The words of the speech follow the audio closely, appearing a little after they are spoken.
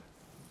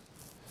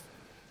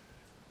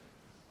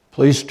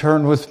Please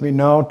turn with me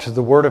now to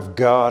the Word of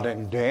God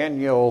in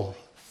Daniel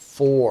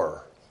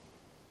 4.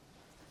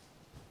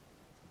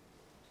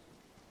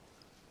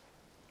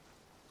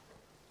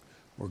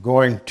 We're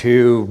going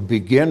to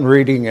begin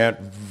reading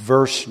at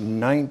verse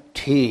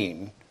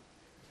 19,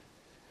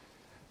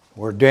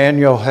 where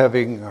Daniel,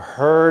 having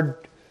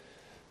heard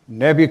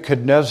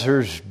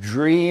Nebuchadnezzar's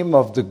dream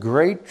of the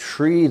great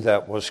tree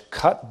that was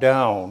cut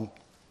down,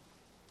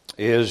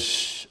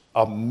 is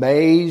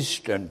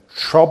amazed and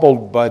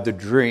troubled by the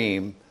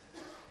dream,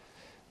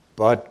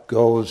 but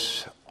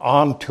goes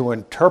on to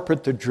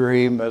interpret the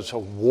dream as a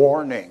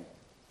warning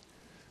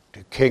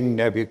to King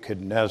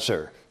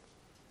Nebuchadnezzar.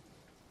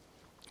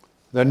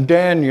 Then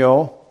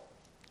Daniel,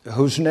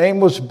 whose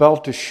name was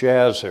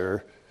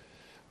Belteshazzar,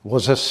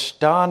 was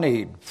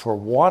astonished for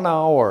 1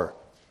 hour,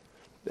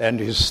 and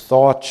his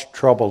thoughts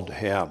troubled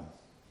him.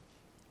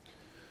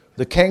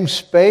 The king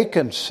spake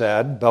and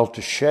said,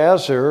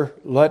 Belteshazzar,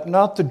 let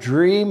not the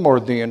dream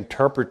or the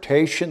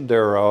interpretation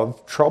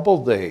thereof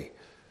trouble thee.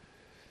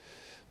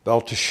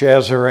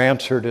 Belteshazzar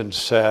answered and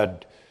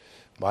said,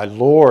 My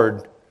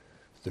Lord,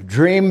 the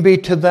dream be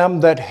to them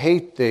that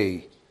hate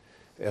thee,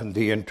 and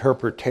the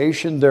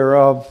interpretation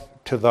thereof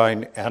to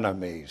thine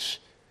enemies.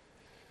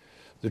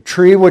 The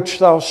tree which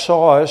thou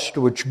sawest,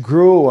 which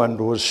grew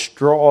and was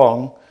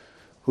strong,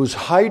 whose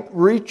height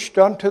reached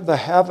unto the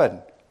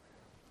heaven,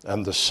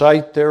 and the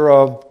sight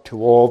thereof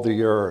to all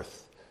the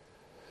earth,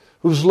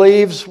 whose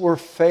leaves were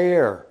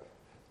fair,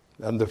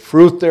 and the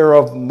fruit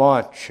thereof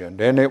much,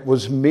 and in it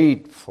was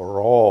meat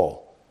for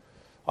all,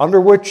 under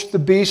which the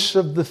beasts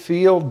of the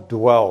field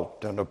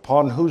dwelt, and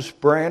upon whose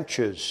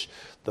branches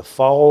the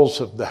fowls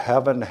of the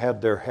heaven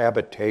had their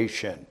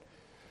habitation.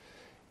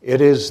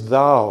 It is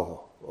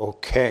thou, O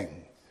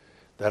king,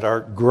 that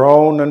art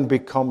grown and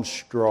become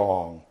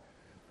strong.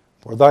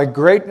 For thy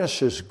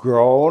greatness is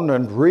grown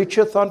and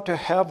reacheth unto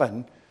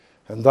heaven,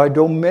 and thy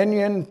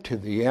dominion to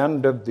the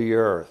end of the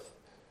earth.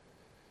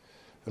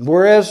 And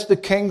whereas the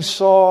king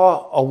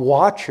saw a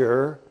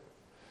watcher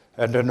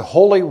and an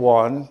holy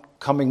one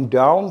coming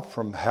down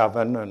from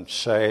heaven and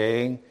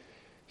saying,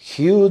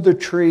 Hew the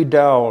tree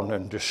down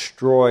and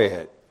destroy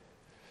it,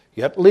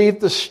 yet leave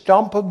the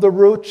stump of the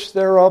roots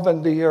thereof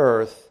in the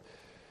earth,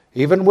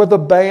 even with a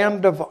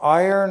band of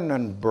iron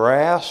and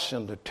brass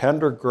and the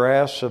tender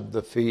grass of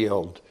the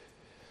field,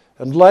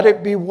 and let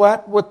it be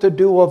wet with the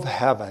dew of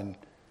heaven,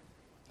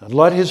 and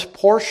let his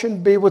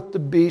portion be with the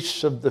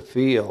beasts of the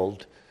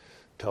field,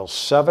 till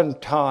 7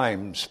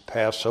 times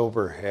pass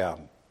over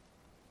him.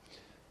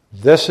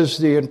 This is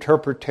the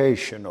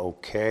interpretation, O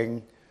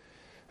king,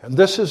 and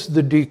this is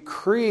the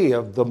decree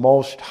of the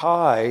Most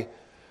High,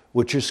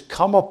 which is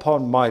come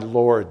upon my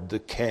lord the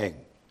king,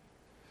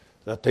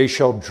 that they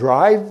shall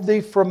drive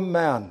thee from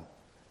men,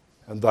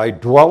 and thy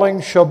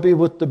dwelling shall be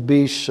with the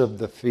beasts of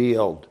the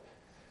field,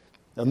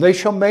 and they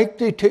shall make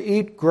thee to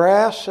eat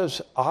grass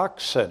as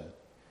oxen,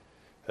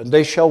 and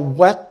they shall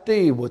wet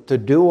thee with the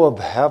dew of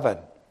heaven,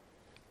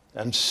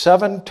 and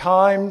 7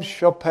 times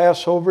shall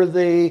pass over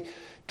thee,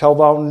 till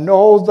thou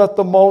know that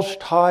the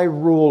Most High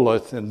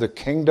ruleth in the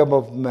kingdom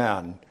of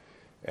men,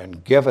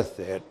 and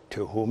giveth it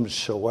to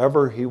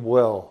whomsoever he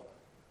will.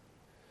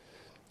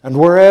 And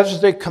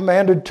whereas they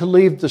commanded to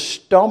leave the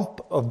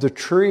stump of the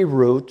tree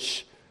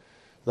roots,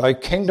 thy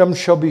kingdom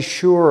shall be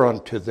sure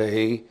unto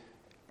thee.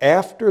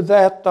 After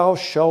that thou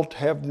shalt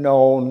have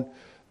known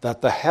that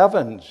the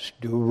heavens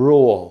do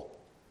rule.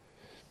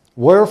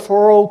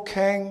 Wherefore, O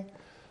king,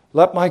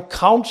 let my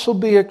counsel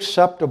be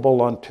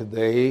acceptable unto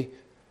thee,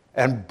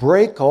 and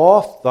break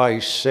off thy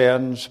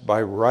sins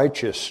by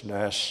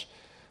righteousness,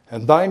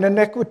 and thine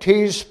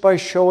iniquities by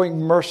showing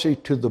mercy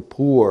to the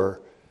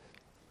poor,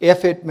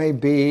 if it may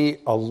be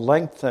a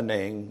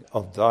lengthening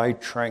of thy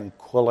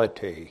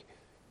tranquility.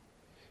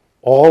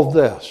 All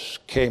this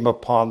came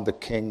upon the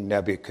king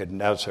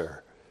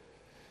Nebuchadnezzar.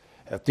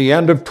 At the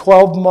end of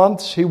 12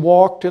 months he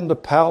walked in the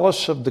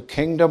palace of the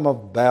kingdom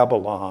of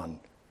Babylon.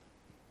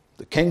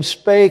 The king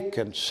spake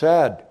and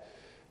said,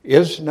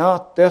 Is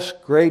not this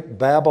great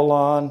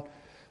Babylon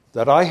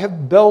that I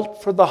have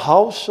built for the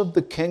house of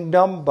the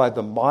kingdom by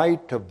the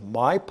might of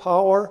my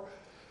power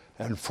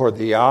and for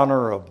the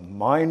honor of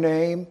my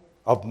name,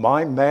 of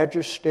my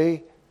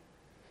majesty?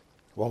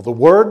 While the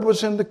word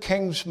was in the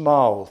king's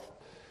mouth,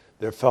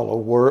 there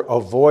fell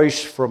a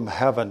voice from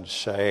heaven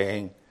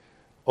saying,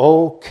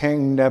 O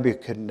King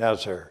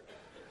Nebuchadnezzar,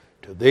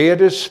 to thee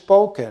it is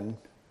spoken,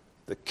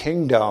 the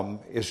kingdom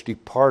is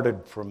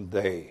departed from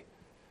thee.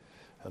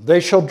 And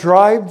they shall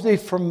drive thee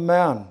from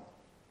men,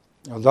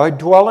 and thy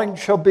dwelling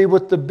shall be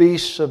with the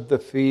beasts of the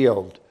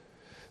field.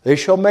 They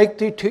shall make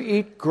thee to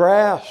eat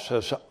grass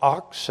as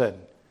oxen,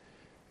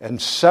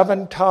 and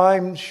 7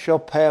 times shall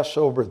pass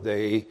over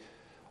thee,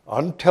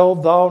 until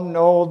thou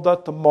know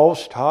that the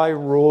Most High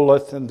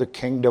ruleth in the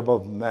kingdom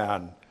of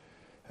men,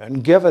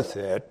 and giveth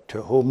it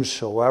to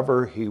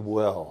whomsoever he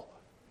will.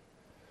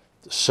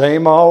 The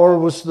same hour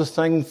was the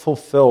thing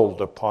fulfilled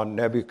upon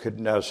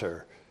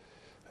Nebuchadnezzar,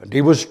 and he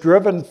was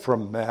driven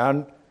from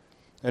men,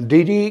 and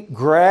did eat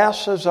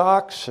grass as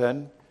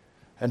oxen,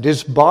 and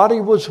his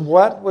body was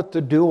wet with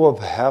the dew of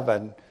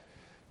heaven,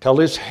 till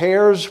his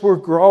hairs were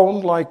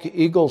grown like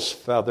eagle's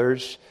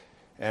feathers,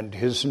 and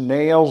his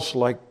nails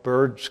like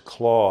birds'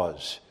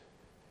 claws.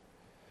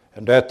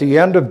 And at the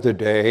end of the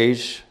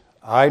days,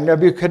 I,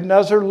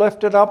 Nebuchadnezzar,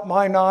 lifted up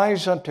mine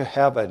eyes unto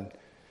heaven,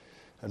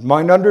 and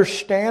mine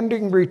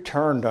understanding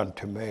returned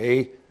unto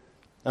me,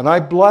 and I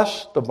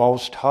blessed the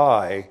Most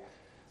High,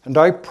 and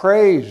I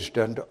praised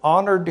and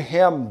honored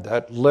him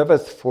that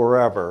liveth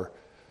forever,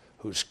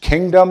 whose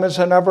kingdom is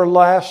an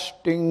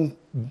everlasting,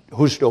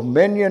 whose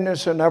dominion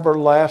is an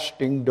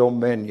everlasting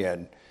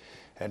dominion,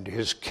 and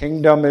his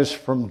kingdom is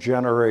from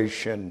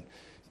generation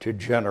to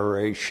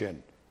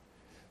generation.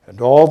 And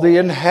all the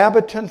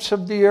inhabitants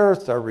of the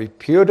earth are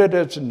reputed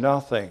as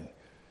nothing,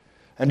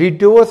 and he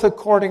doeth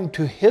according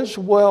to his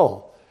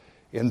will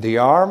in the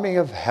army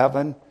of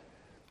heaven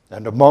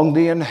and among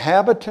the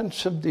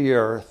inhabitants of the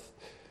earth,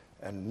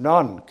 and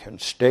none can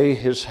stay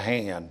his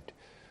hand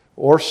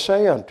or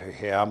say unto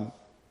him,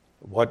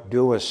 What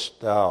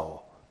doest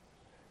thou?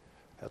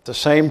 At the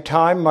same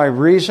time my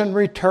reason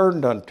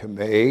returned unto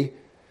me,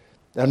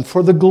 and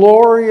for the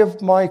glory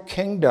of my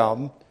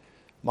kingdom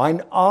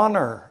mine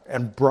honor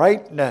and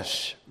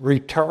brightness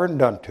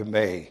returned unto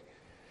me,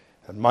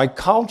 and my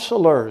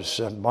counselors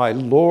and my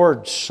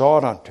lords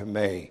sought unto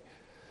me,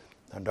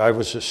 and I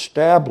was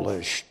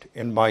established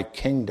in my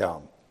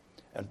kingdom,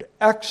 and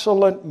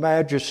excellent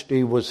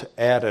majesty was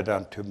added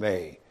unto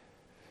me.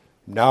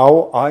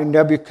 Now I,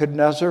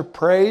 Nebuchadnezzar,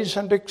 praise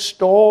and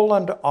extol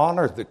and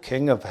honor the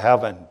King of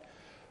heaven,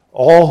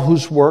 all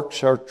whose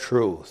works are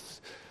truth,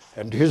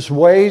 and his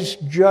ways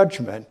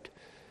judgment,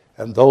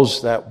 and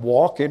those that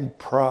walk in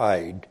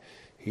pride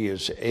he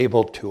is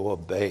able to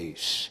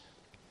abase.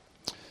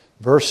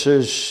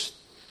 Verses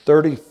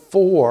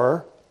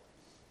 34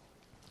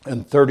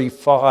 and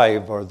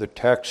 35 are the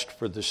text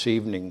for this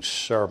evening's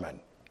sermon,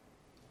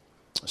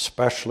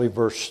 especially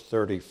verse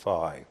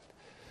 35.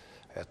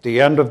 At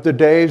the end of the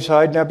days,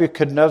 I,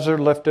 Nebuchadnezzar,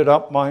 lifted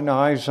up mine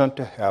eyes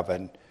unto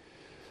heaven,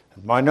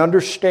 and mine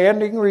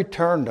understanding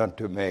returned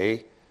unto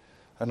me,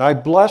 and I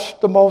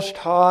blessed the Most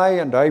High,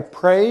 and I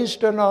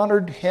praised and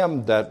honored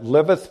him that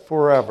liveth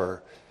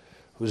forever,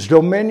 whose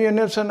dominion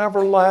is an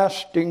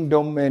everlasting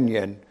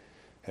dominion,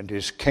 and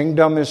his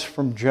kingdom is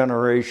from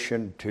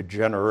generation to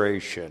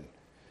generation.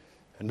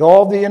 And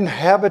all the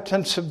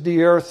inhabitants of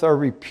the earth are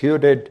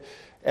reputed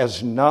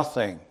as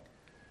nothing,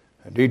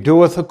 and he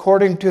doeth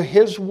according to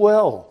his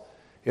will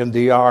in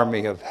the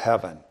army of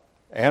heaven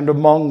and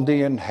among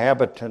the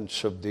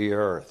inhabitants of the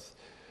earth,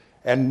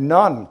 and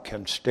none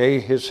can stay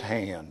his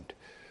hand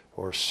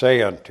or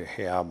say unto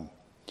him,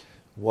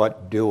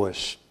 What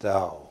doest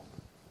thou?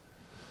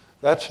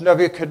 That's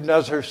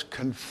Nebuchadnezzar's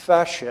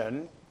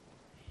confession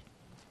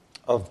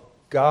of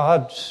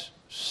God's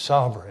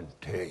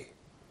sovereignty,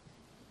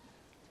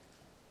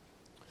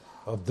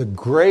 of the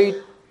great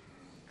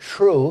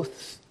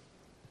truth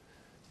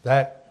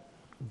that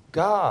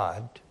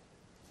God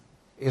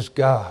is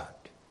God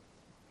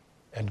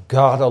and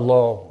God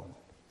alone,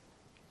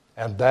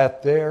 and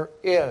that there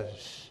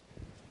is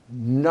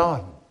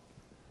none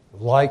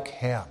like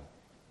him,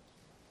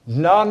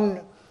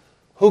 none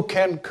who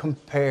can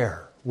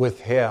compare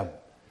with him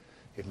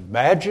in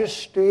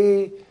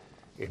majesty,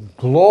 in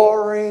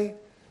glory,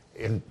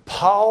 in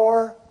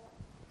power,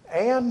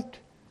 and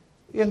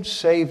in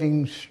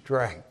saving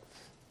strength.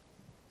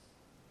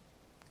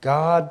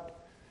 God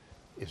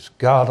is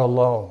God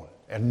alone.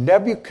 And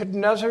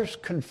Nebuchadnezzar's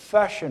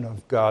confession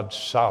of God's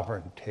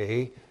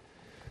sovereignty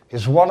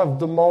is one of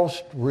the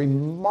most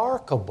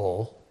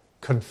remarkable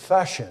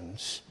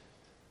confessions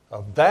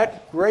of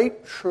that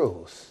great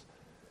truth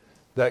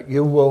that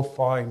you will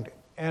find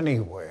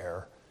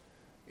anywhere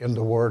in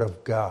the Word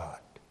of God.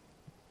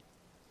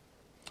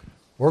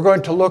 We're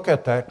going to look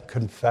at that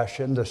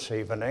confession this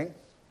evening,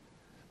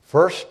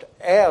 first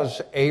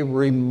as a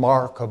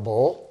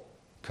remarkable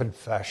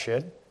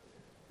confession,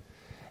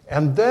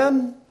 and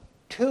then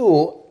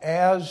too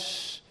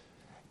as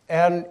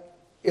an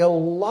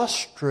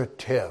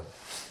illustrative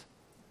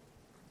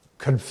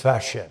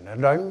confession.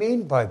 And I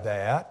mean by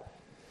that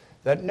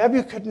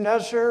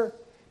Nebuchadnezzar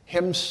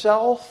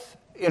himself,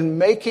 in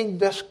making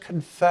this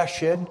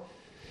confession,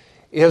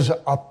 is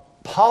a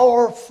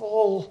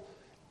powerful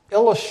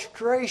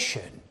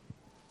illustration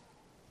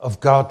of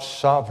God's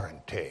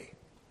sovereignty.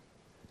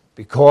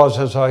 Because,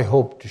 as I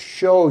hope to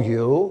show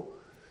you,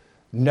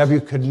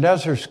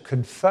 Nebuchadnezzar's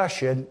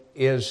confession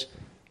is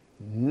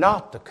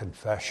not the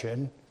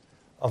confession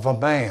of a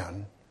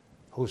man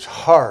whose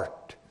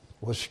heart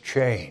was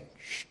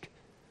changed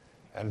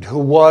and who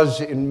was,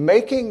 in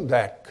making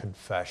that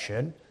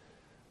confession,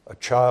 a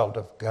child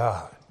of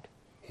God.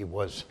 He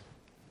was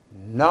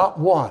not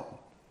one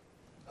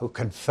who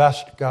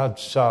confessed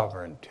God's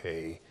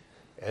sovereignty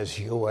as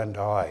you and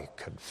I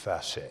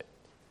confess it.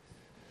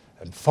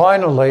 And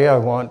finally, I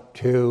want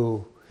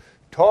to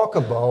talk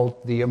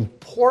about the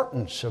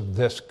importance of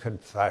this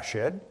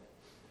confession,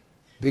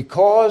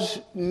 because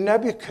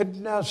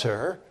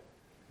Nebuchadnezzar,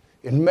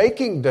 in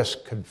making this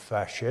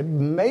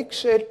confession,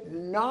 makes it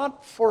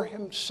not for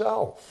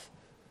himself,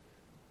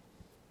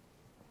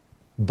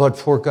 but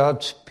for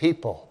God's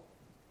people.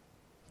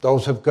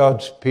 Those of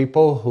God's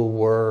people who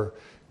were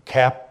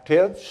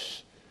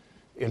captives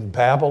in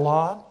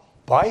Babylon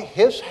by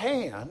his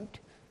hand,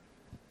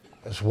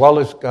 as well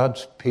as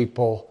God's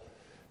people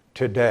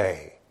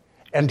today.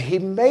 And he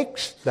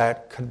makes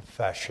that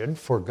confession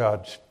for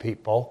God's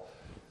people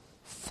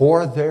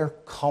for their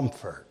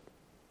comfort,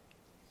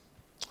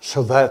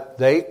 so that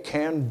they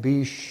can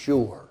be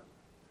sure,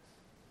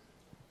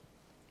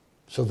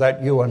 so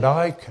that you and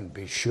I can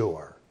be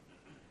sure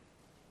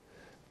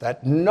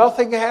that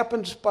nothing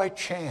happens by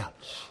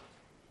chance.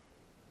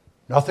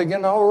 Nothing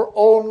in our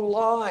own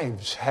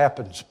lives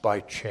happens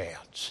by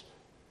chance,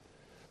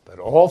 but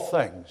all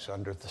things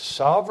under the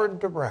sovereign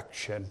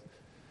direction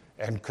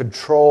and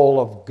control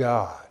of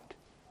God.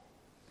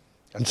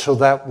 And so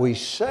that we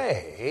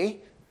say,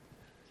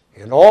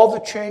 in all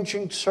the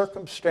changing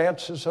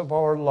circumstances of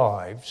our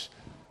lives,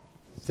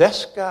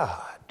 this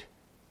God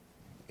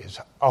is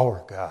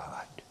our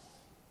God,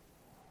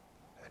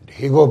 and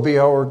he will be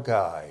our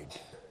guide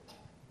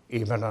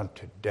even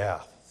unto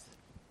death.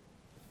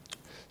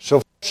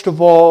 So first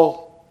of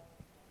all,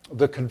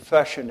 the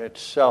confession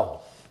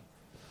itself.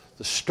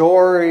 The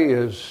story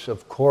is,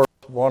 of course,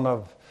 one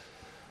of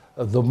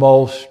the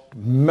most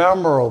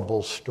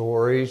memorable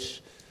stories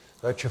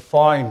that you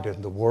find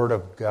in the Word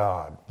of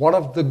God. One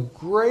of the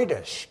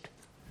greatest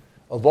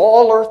of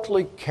all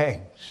earthly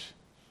kings,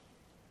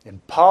 in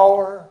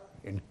power,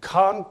 in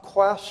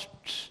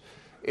conquests,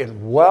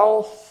 in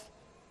wealth,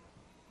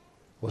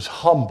 was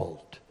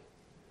humbled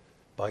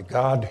by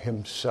God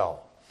himself.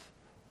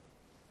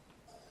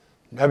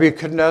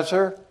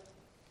 Nebuchadnezzar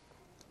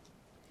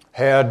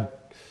had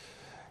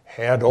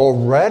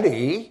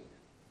already,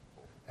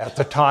 at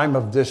the time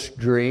of this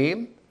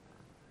dream,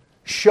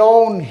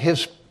 shown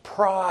his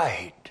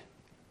pride.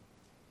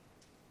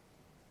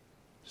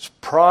 His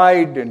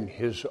pride in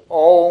his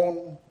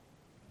own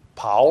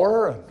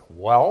power and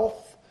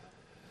wealth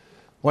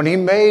when he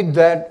made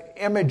that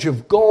image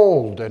of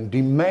gold and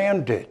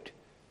demanded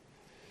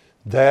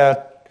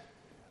that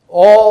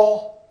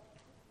all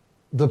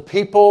the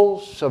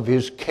peoples of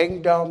his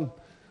kingdom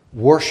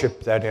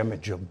worship that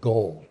image of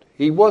gold.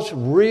 He was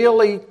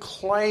really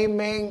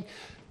claiming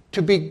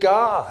to be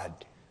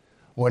God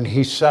when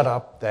he set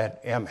up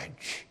that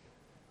image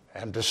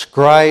and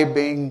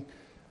describing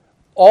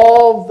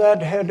all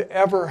that had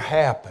ever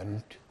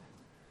happened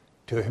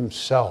to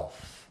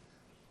himself.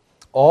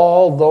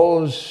 All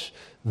those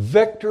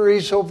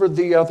victories over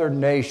the other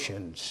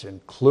nations,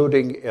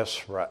 including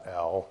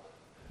Israel,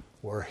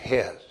 were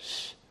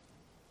his.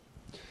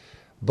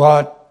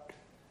 But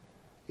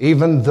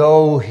even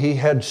though he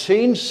had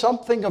seen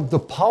something of the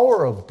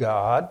power of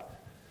God,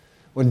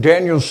 when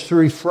Daniel's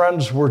three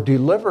friends were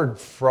delivered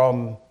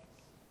from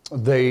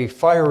the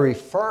fiery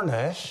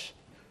furnace,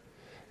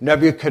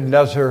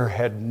 Nebuchadnezzar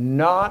had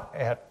not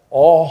at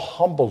all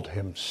humbled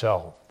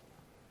himself.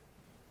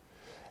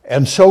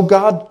 And so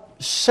God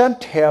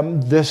sent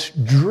him this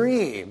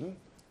dream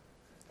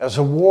as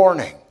a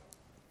warning.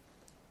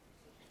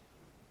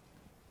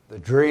 The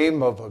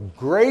dream of a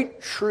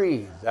great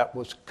tree that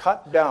was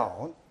cut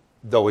down,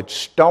 though its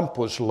stump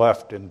was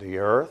left in the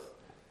earth,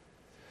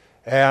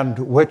 and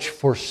which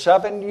for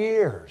 7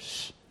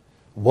 years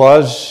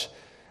was,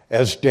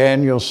 as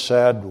Daniel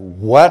said,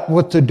 wet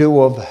with the dew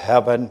of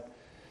heaven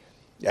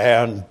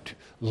and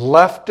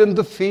left in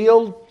the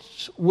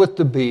fields with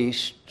the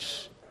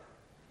beasts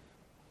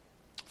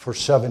for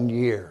 7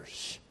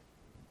 years.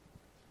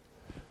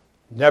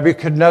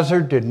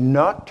 Nebuchadnezzar did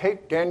not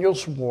take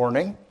Daniel's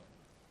warning.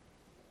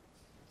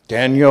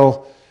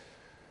 Daniel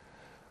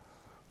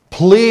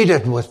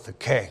pleaded with the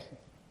king.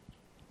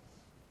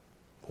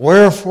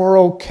 Wherefore,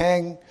 O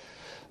king,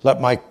 let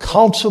my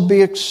counsel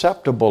be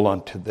acceptable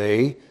unto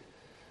thee,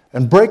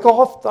 and break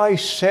off thy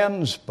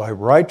sins by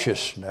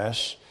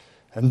righteousness,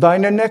 and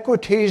thine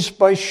iniquities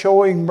by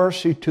showing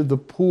mercy to the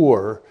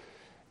poor,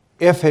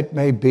 if it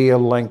may be a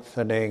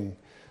lengthening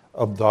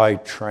of thy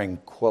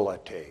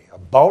tranquility.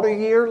 About a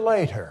year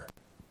later,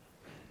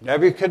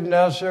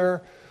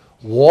 Nebuchadnezzar,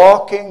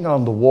 walking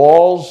on the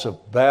walls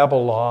of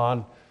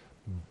Babylon,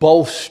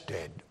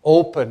 boasted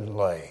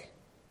openly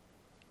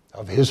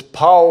of his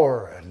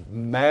power and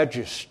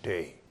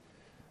majesty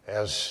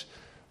as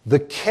the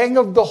king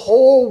of the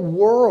whole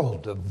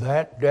world of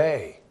that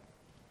day.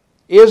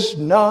 Is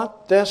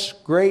not this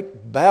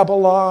great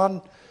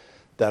Babylon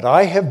that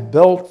I have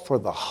built for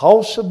the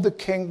house of the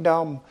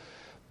kingdom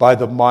by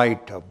the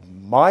might of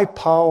my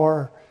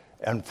power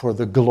and for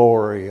the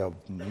glory of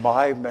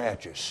my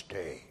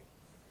majesty?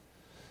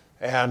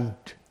 And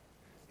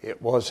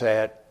it was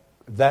at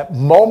that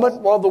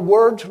moment, while the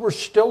words were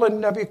still in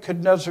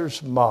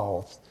Nebuchadnezzar's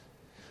mouth,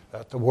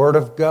 that the word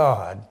of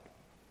God,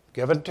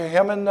 given to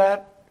him in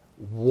that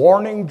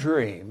warning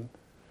dream,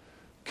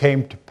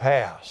 came to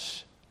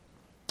pass.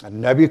 And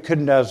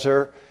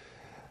Nebuchadnezzar,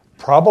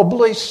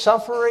 probably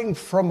suffering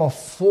from a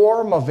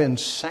form of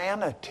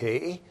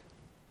insanity,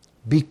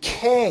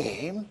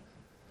 became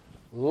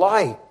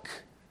like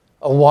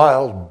a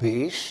wild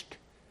beast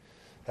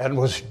and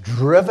was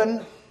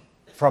driven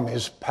from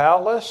his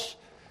palace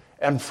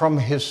and from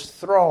his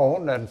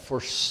throne, and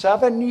for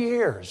 7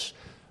 years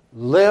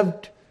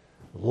lived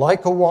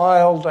like a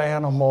wild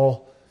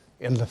animal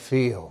in the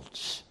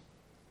fields,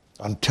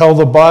 until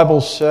the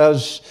Bible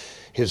says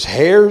his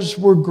hairs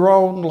were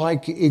grown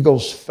like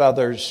eagle's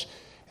feathers,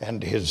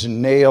 and his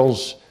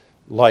nails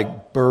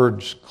like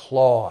birds'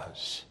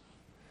 claws.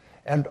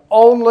 And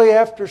only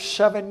after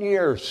 7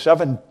 years,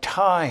 7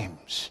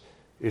 times,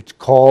 it's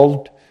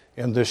called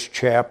in this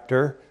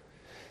chapter,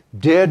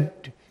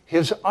 did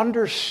his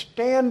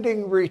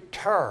understanding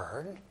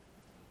return,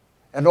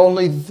 and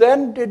only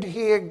then did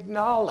he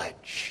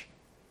acknowledge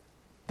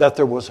that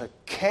there was a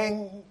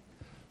king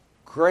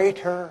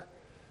greater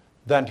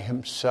than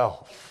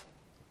himself.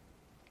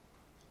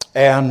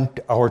 And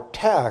our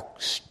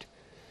text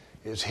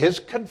is his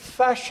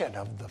confession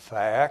of the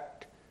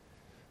fact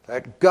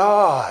that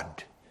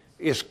God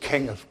is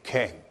King of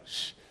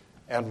kings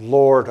and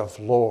Lord of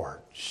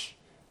lords,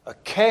 a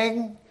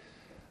king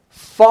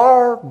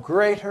far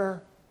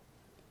greater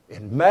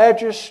in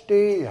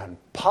majesty and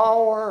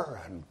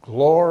power and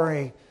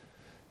glory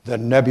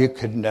than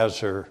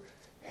Nebuchadnezzar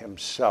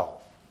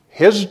himself.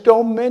 His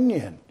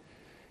dominion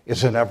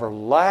is an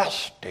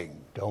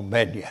everlasting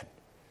dominion,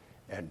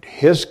 and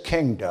his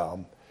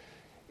kingdom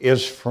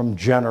is from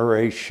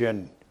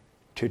generation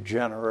to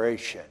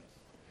generation.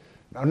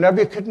 Now,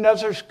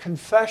 Nebuchadnezzar's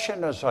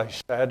confession, as I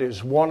said,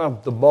 is one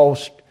of the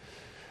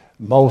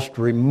most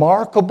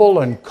remarkable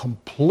and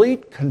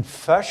complete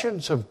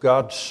confessions of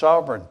God's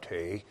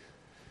sovereignty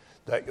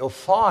that you'll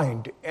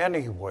find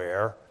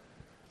anywhere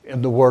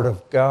in the Word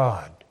of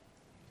God.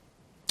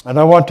 And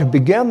I want to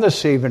begin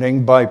this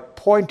evening by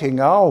pointing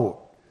out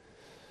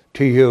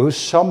to you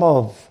some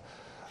of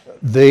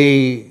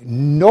the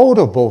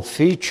notable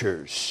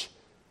features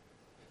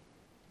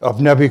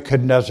of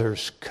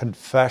Nebuchadnezzar's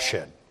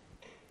confession.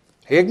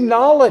 He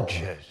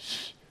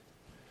acknowledges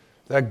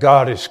that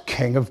God is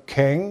King of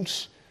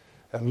kings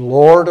and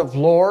Lord of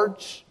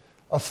lords,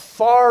 a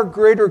far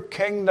greater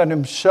king than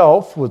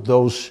himself, with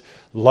those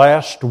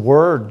last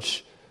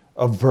words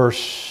of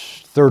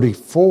verse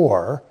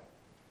 34.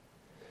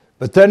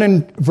 But then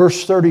in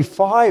verse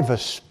 35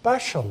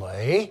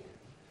 especially,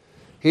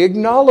 he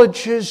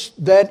acknowledges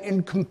that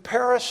in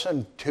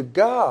comparison to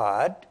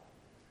God,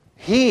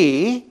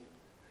 he,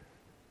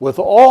 with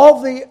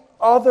all the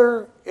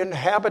other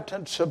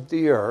inhabitants of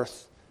the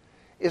earth,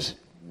 is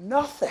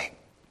nothing.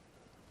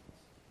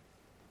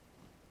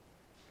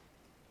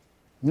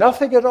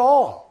 Nothing at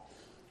all.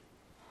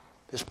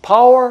 His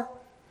power,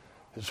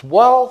 his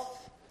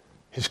wealth,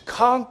 his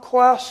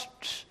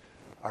conquests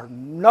are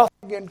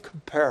nothing in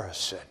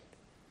comparison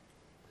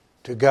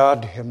to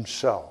God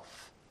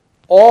himself.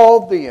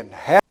 All the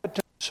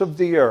inhabitants of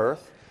the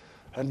earth,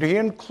 and he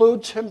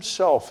includes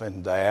himself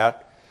in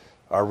that,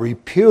 are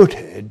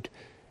reputed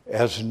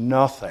as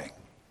nothing.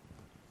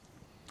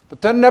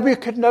 But then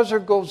Nebuchadnezzar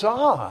goes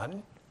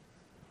on,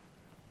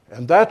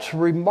 and that's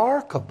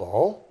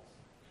remarkable,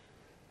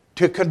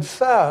 to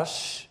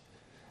confess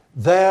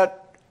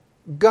that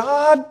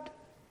God,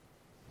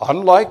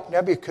 unlike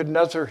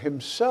Nebuchadnezzar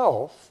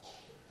himself,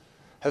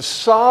 has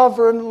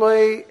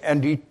sovereignly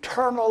and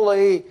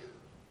eternally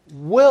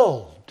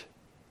willed,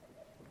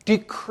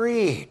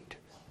 decreed,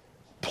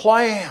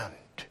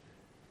 planned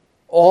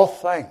all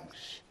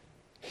things.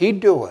 He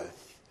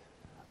doeth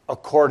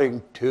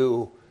according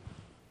to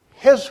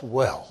his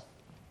will.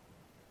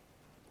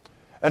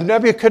 And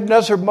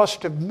Nebuchadnezzar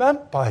must have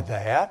meant by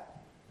that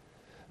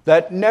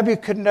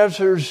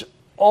Nebuchadnezzar's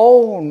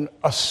own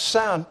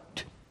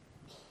ascent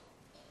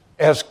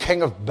as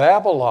king of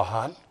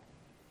Babylon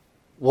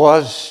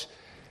was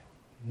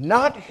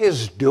not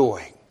his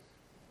doing,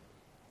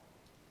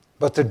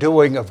 but the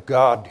doing of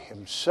God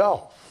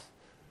himself,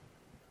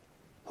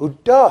 who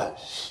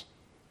does,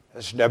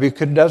 as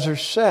Nebuchadnezzar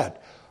said,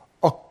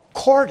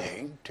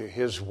 according to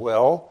his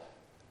will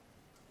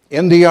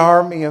in the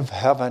army of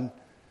heaven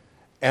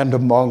and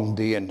among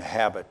the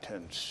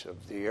inhabitants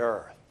of the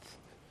earth.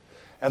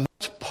 And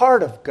that's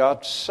part of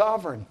God's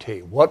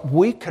sovereignty, what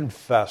we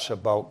confess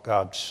about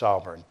God's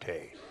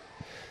sovereignty,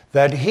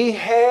 that he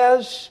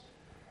has,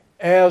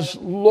 as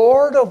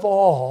Lord of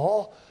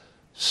all,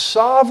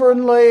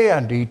 sovereignly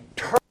and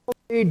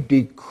eternally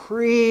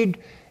decreed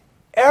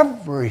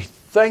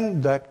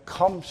everything that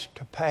comes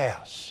to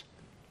pass.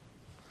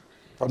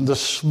 From the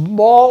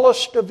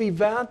smallest of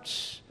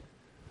events,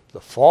 the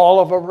fall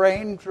of a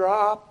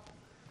raindrop,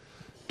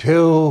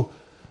 to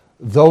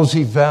those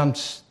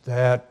events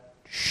that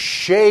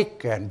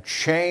shake and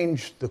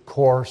change the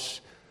course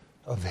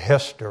of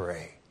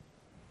history.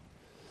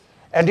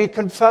 And he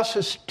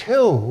confesses,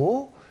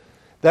 too,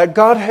 that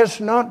God has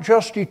not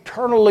just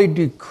eternally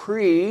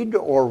decreed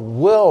or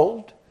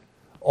willed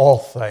all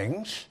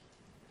things,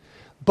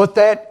 but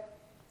that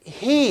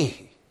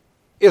he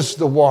is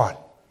the one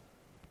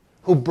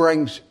who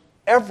brings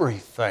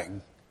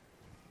everything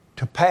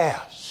to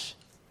pass.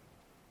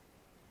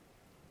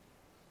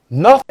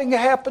 Nothing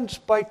happens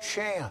by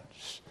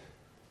chance,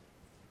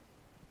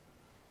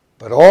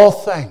 but all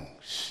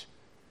things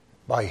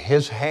by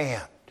his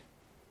hand.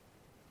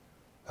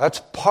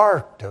 That's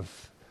part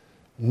of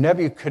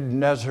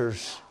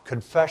Nebuchadnezzar's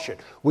confession.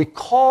 We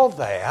call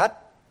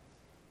that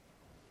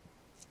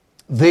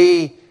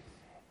the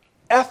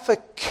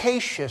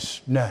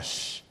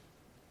efficaciousness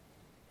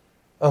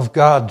of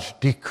God's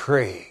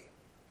decree.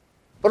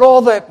 But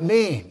all that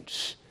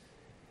means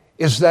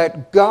is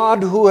that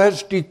God, who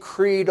has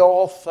decreed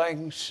all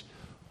things,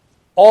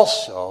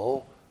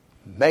 also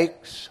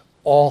makes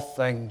all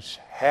things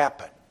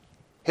happen.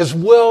 His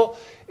will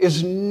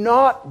is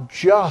not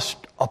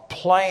just a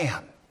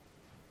plan,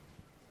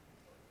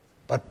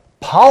 but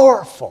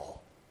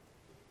powerful,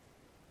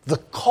 the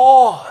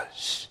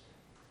cause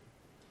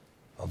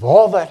of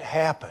all that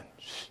happens.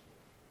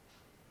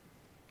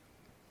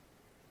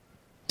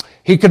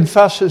 He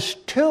confesses,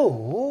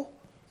 too,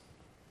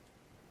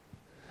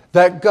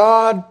 that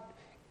God,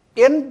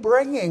 in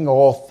bringing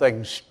all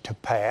things to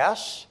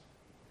pass,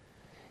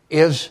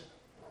 is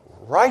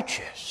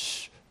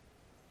righteous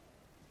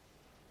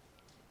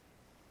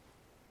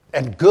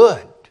and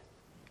good.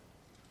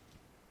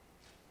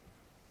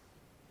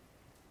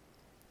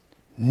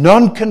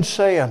 None can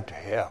say unto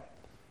him,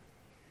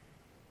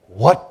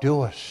 what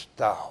doest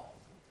thou?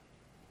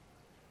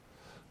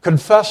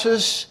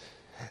 Confesses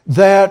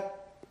that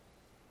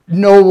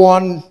no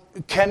one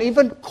can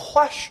even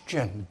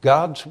question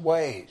God's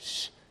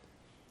ways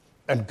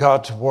and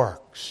God's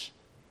works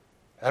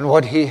and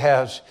what he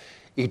has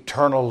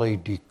eternally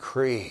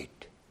decreed.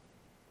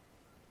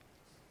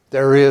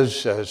 There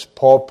is, as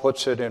Paul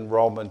puts it in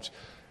Romans,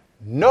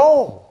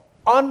 no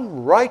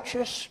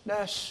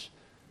unrighteousness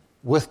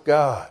with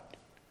God.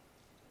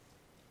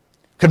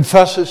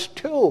 Confesses,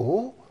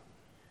 too,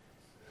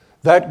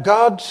 that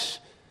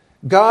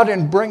God,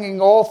 in bringing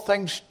all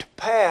things to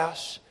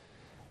pass,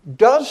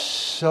 does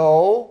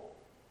so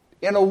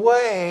in a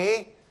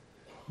way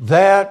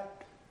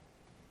that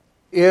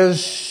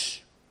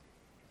is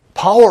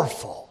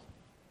powerful.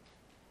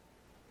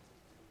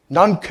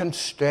 None can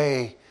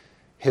stay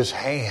his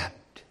hand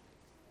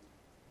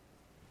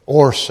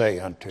or say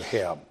unto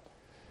him,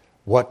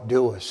 what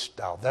doest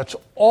thou? That's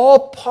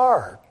all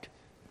part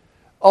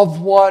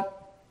of what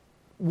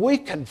we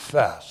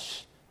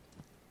confess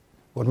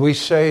when we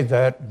say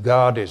that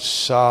God is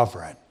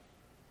sovereign.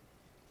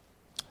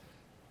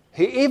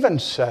 He even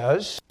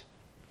says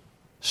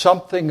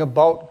something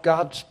about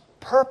God's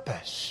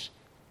purpose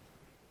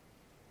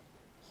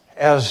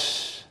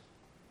as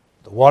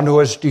the one who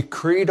has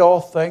decreed all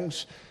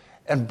things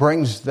and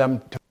brings them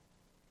to pass.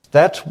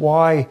 That's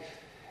why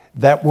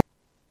that word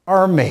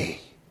army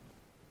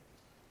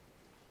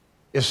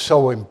is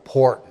so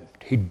important.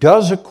 He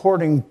does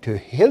according to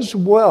his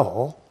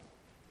will,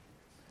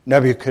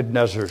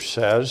 Nebuchadnezzar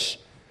says,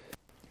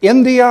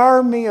 in the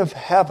army of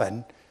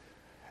heaven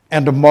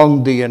and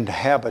among the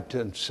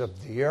inhabitants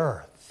of the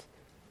earth.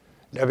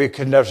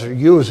 Nebuchadnezzar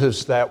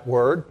uses that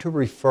word to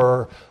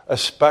refer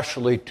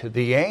especially to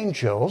the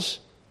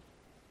angels,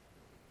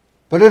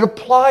 but it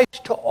applies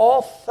to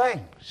all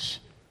things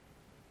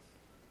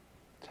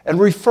and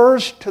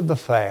refers to the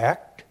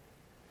fact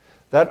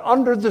that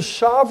under the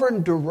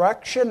sovereign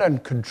direction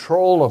and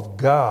control of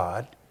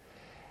God,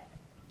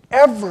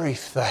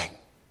 everything,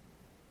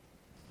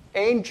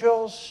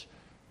 angels,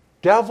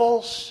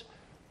 devils,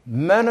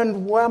 men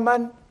and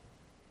women,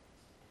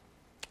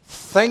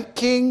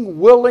 thinking,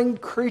 willing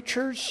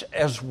creatures,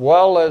 as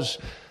well as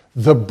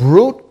the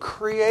brute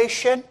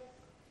creation,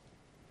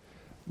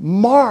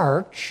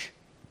 march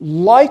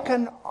like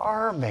an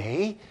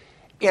army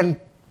in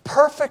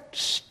perfect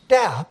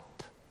step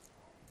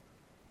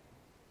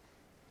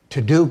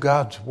to do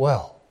God's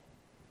will,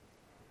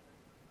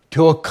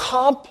 to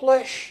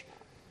accomplish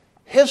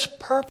his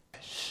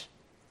purpose.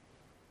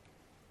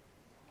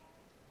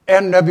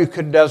 And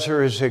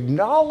Nebuchadnezzar is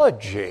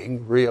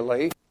acknowledging,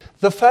 really,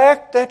 the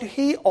fact that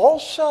he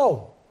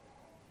also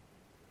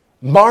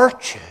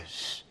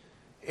marches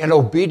in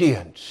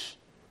obedience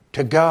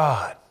to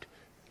God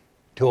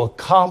to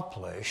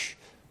accomplish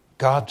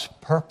God's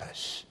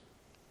purpose.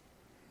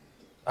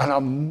 An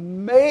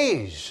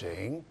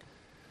amazing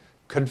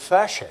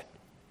confession.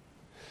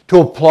 To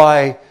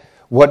apply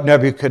what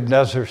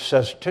Nebuchadnezzar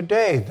says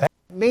today, that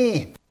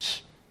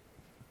means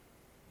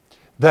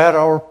that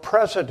our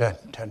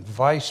president and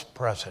vice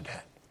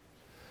president,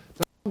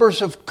 the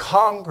members of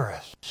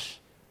Congress,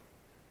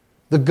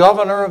 the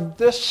governor of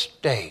this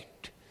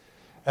state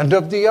and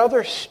of the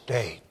other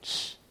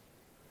states,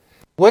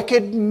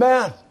 wicked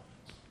men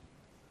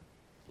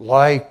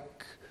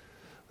like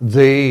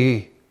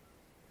the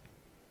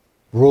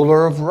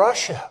ruler of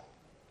Russia,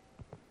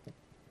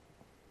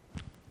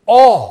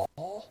 all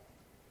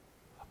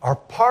are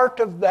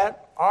part of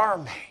that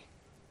army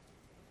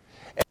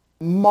and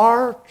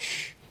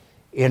march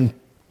in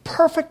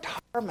perfect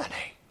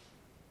harmony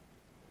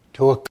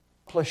to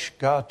accomplish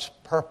God's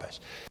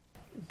purpose.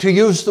 To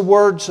use the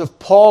words of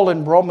Paul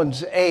in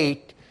Romans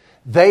 8,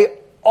 they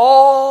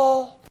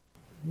all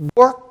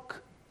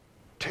work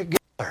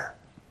together,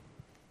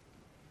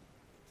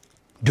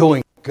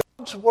 doing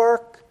God's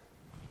work,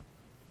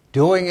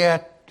 doing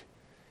it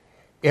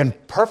in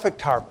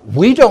perfect harmony.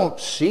 We don't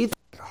see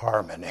that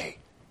harmony.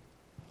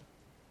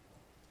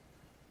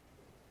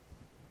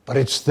 But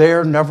it's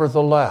there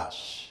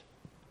nevertheless.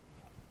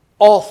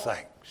 All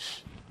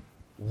things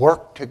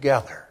work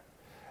together.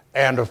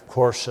 And of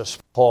course, as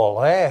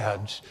Paul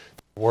adds,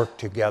 work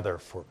together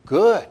for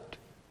good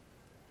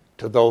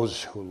to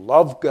those who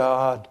love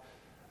God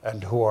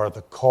and who are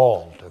the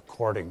called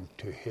according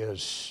to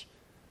his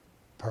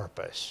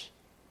purpose.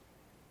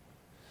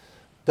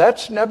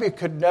 That's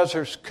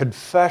Nebuchadnezzar's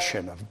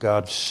confession of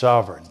God's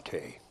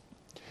sovereignty.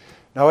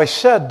 Now, I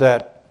said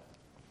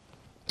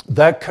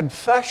that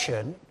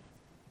confession,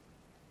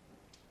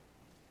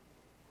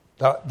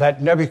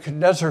 that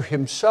Nebuchadnezzar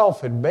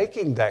himself in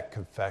making that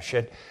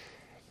confession,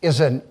 is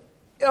an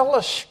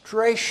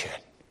illustration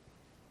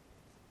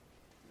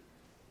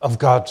of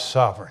God's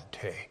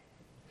sovereignty.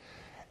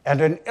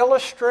 And an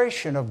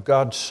illustration of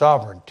God's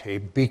sovereignty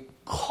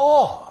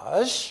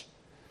because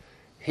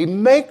he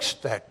makes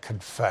that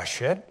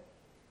confession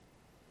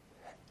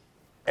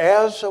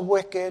as a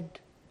wicked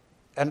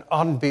and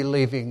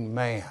unbelieving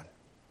man.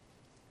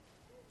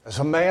 As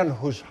a man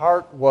whose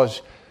heart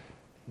was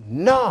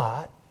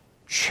not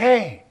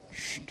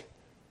changed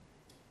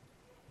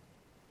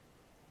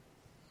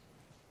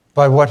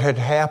by what had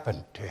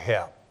happened to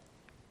him.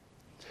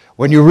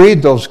 When you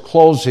read those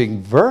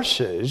closing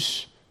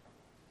verses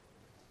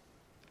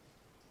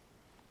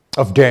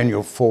of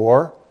Daniel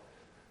 4,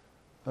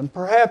 and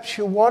perhaps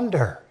you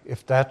wonder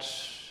if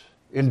that's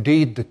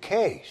indeed the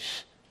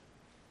case.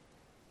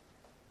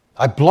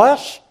 I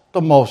blessed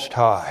the Most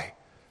High,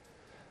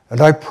 and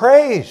I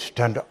praised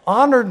and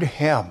honored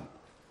him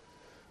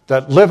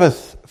that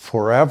liveth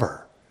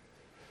forever,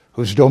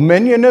 whose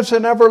dominion is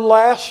an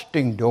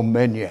everlasting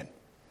dominion,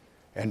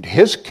 and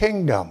his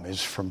kingdom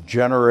is from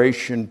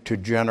generation to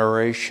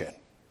generation.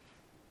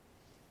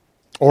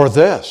 Or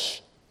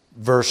this,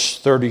 verse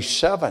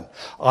 37,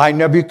 I,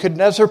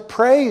 Nebuchadnezzar,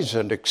 praise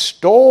and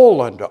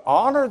extol and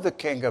honor the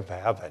King of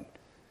heaven,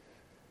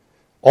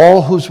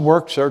 all whose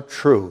works are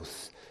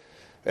truth,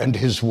 and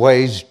his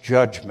ways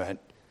judgment,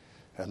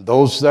 and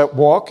those that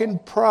walk in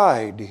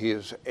pride he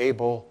is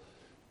able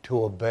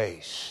to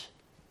abase.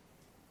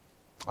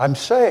 I'm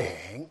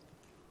saying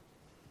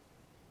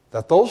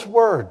that those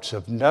words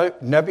of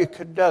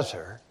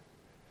Nebuchadnezzar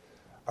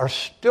are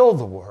still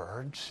the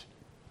words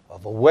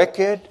of a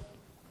wicked,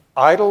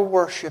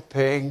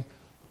 idol-worshiping,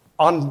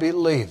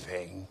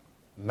 unbelieving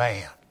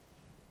man.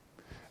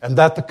 And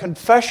that the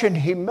confession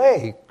he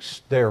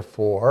makes,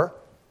 therefore,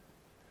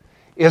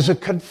 is a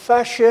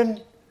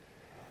confession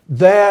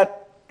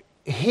that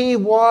he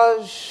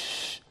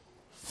was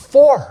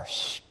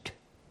forced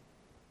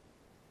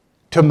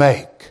to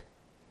make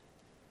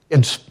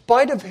in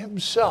spite of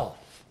himself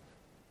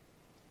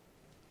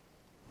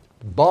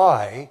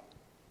by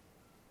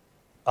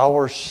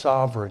our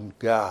sovereign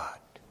God.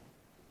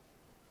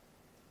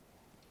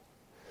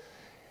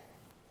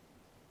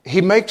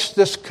 He makes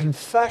this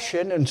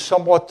confession in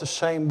somewhat the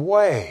same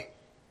way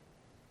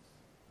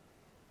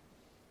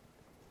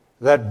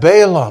that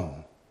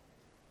Balaam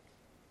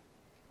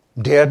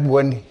did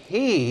when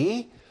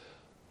he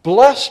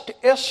blessed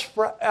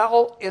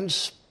Israel in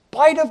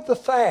spite of the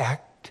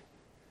fact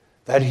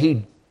that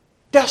he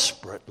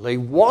desperately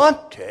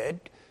wanted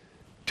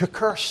to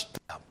curse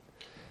them.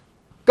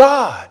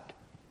 God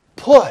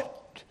put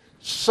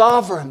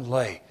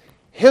sovereignly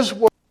his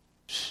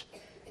words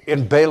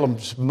in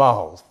Balaam's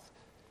mouth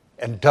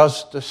and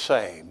does the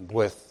same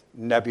with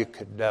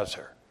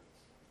Nebuchadnezzar.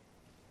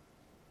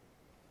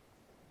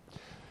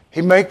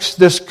 He makes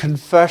this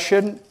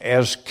confession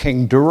as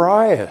King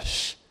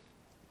Darius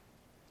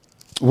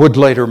would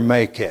later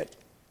make it.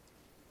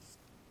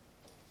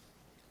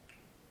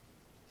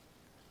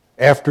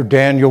 After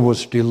Daniel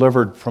was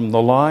delivered from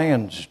the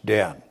lion's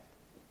den,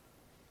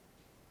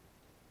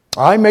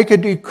 I make a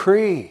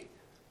decree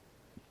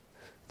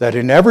that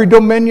in every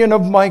dominion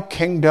of my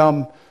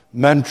kingdom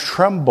men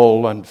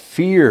tremble and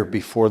fear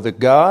before the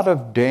God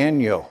of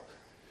Daniel.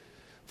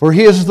 For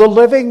he is the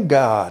living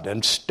God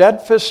and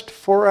steadfast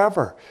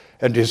forever,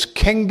 and his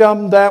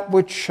kingdom that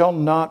which shall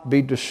not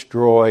be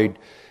destroyed,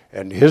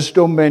 and his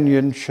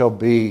dominion shall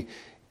be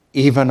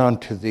even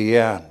unto the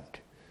end.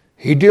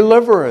 He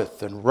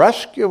delivereth and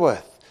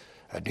rescueth,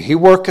 and he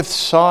worketh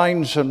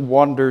signs and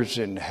wonders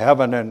in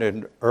heaven and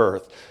in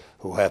earth,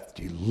 who hath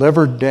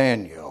delivered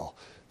Daniel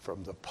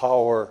from the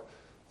power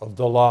of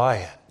the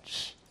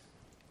lions.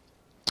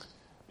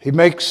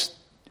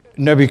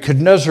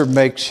 Nebuchadnezzar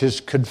makes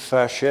his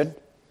confession,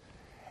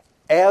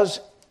 as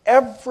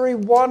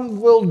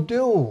everyone will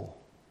do,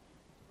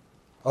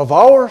 of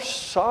our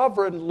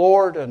sovereign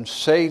Lord and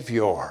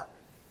Savior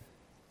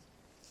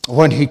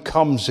when he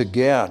comes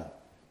again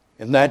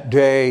in that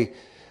day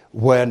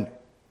when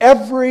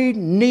every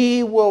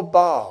knee will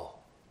bow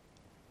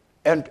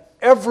and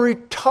every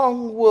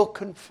tongue will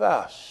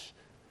confess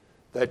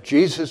that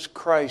Jesus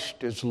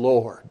Christ is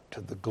Lord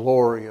to the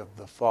glory of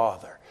the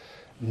Father.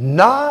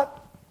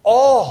 Not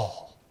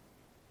all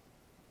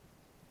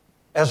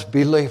as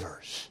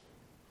believers.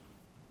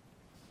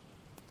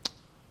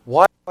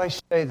 Why do I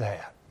say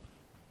that?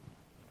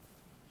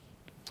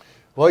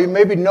 Well, you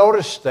maybe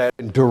noticed that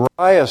in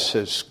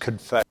Darius'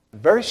 confession,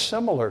 very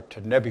similar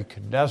to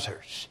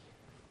Nebuchadnezzar's,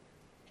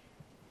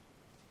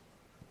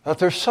 that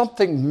there's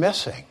something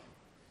missing.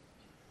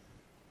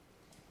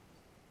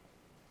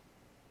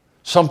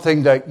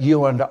 Something that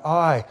you and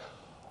I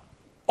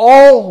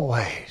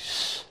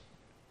always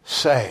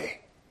say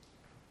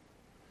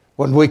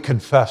when we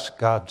confess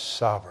God's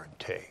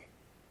sovereignty.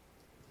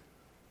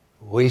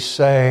 We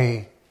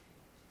say,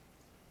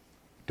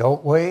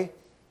 don't we?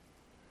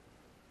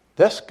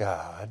 This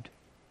God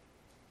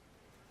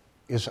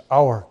is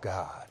our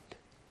God.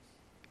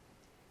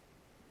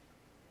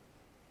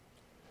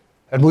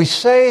 And we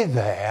say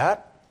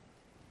that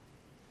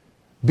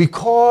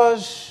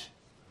because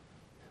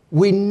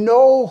we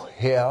know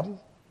Him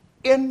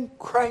in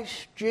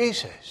Christ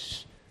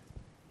Jesus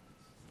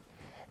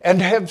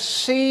and have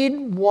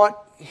seen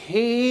what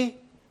He,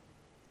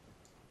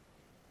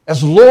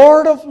 as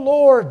Lord of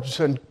Lords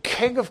and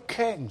King of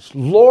Kings,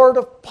 Lord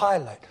of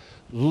Pilate,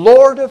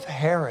 Lord of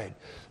Herod,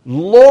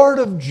 Lord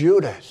of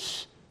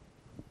Judas,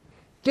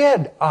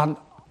 did on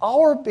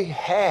our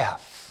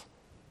behalf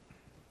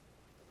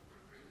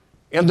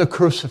in the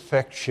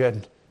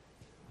crucifixion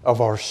of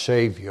our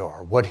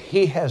Savior, what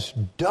He has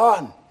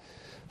done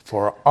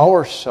for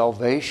our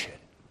salvation.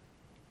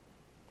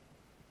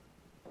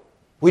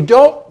 We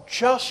don't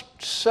just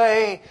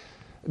say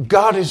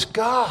God is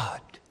God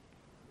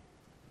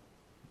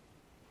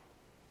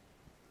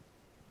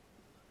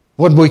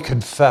when we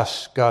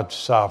confess God's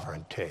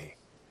sovereignty,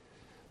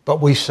 but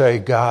we say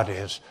God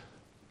is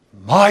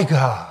my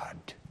God.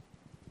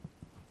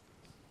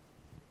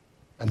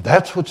 And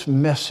that's what's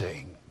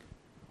missing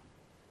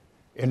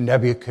in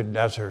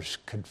Nebuchadnezzar's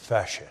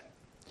confession.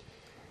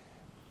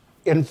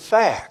 In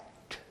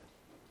fact,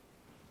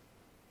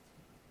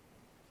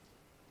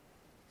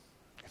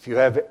 if you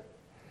have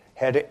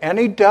had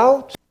any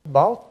doubts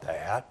about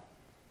that,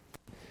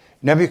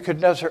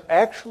 Nebuchadnezzar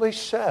actually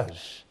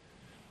says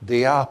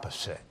the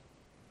opposite.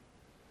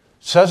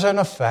 Says in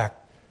effect,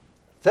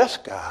 this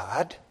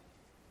God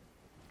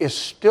is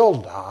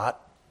still not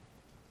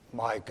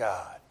my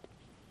God.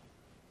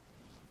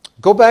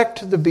 Go back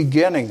to the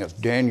beginning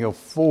of Daniel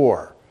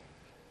 4,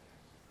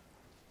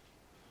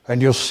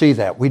 and you'll see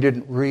that. We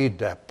didn't read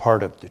that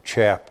part of the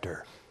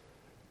chapter.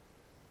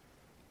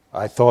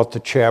 I thought the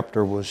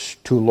chapter was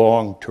too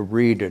long to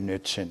read in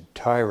its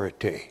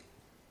entirety.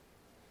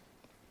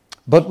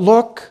 But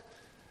look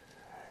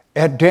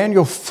at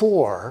Daniel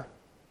 4,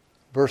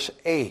 verse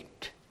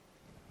 8.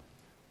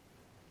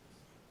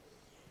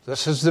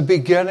 This is the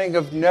beginning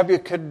of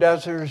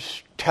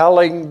Nebuchadnezzar's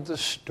telling the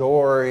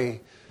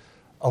story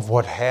of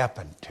what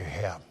happened to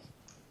him.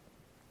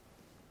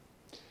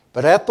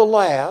 But at the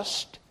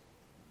last,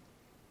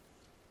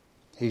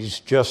 he's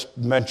just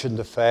mentioned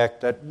the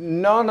fact that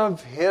none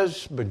of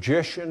his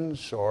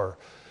magicians or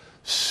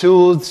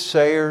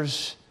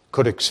soothsayers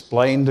could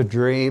explain the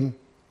dream.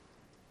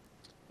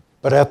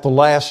 But at the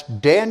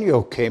last,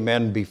 Daniel came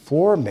in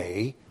before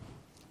me,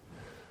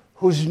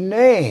 whose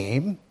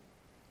name,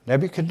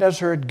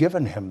 Nebuchadnezzar had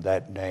given him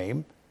that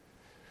name,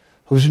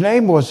 whose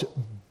name was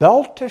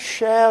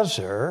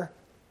Belteshazzar,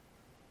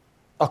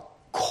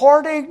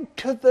 according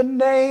to the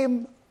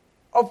name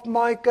of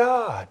my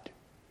God,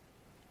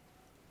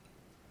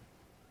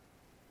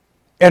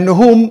 in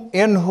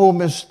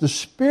whom is the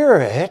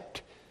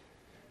spirit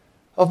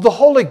of the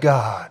holy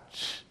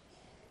gods.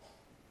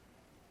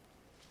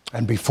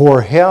 And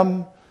before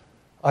him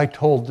I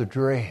told the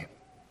dream.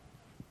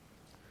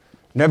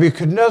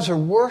 Nebuchadnezzar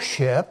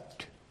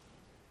worshipped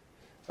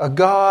a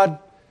god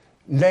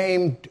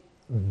named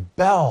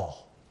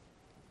Bel,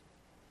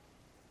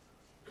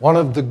 one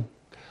of the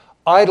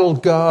idol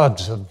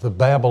gods of the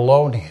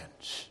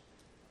Babylonians.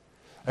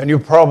 And you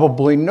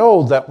probably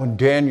know that when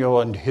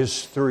Daniel and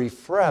his 3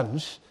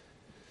 friends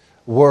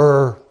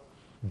were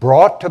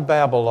brought to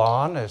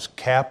Babylon as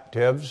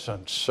captives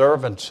and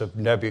servants of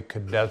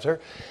Nebuchadnezzar,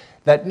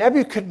 that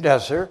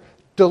Nebuchadnezzar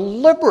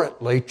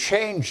deliberately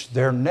changed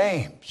their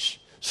names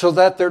so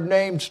that their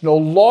names no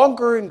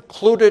longer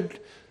included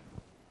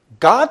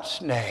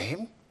God's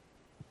name,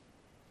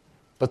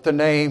 but the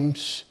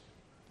names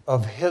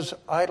of his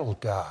idol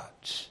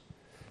gods.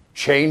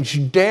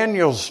 Changed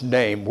Daniel's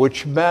name,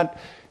 which meant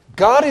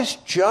God is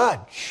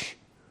judge,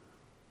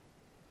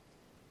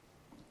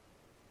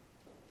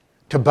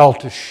 to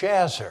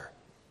Belteshazzar,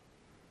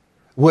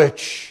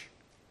 which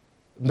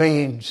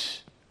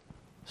means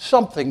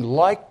something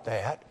like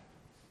that,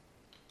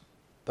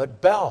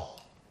 but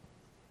Bel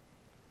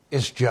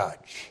is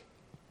judge.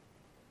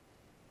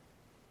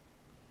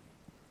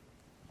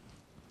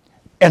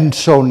 And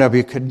so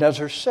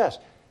Nebuchadnezzar says,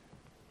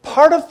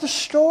 part of the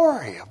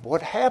story of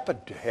what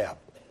happened to him,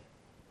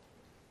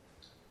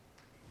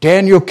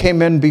 Daniel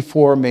came in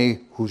before me,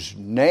 whose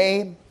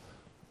name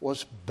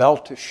was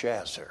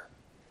Belteshazzar,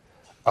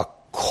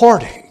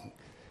 according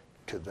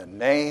to the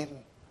name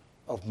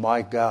of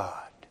my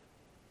God.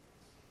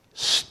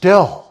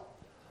 Still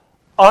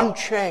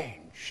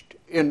unchanged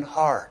in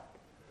heart,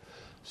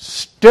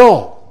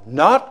 still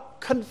not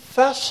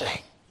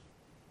confessing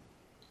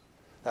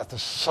that the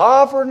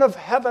sovereign of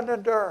heaven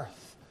and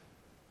earth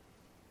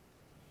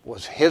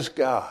was his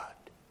God,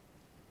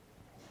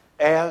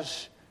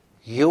 as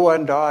you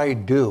and I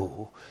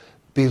do,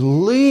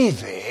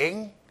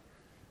 believing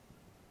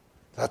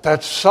that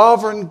that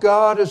sovereign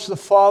God is the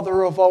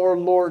Father of our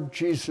Lord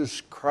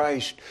Jesus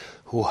Christ,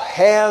 who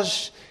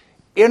has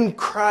in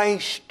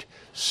Christ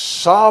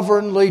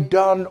sovereignly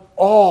done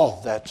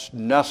all that's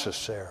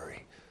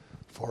necessary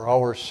for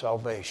our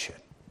salvation.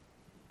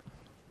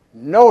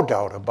 No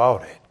doubt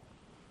about it.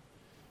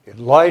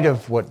 In light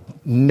of what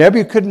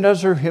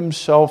Nebuchadnezzar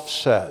himself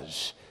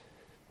says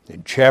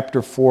in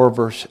chapter 4,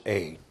 verse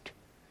 8,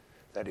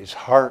 that his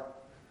heart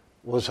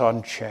was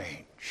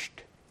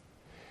unchanged.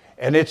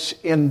 And it's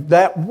in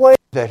that way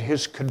that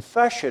his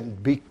confession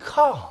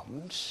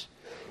becomes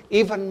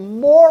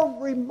even more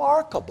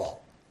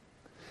remarkable.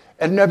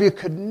 And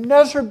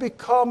Nebuchadnezzar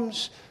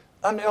becomes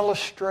an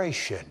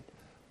illustration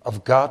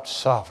of God's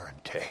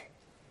sovereignty,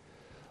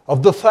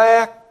 of the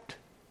fact,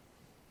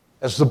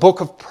 as the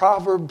book of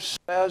Proverbs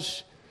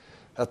says,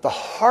 that the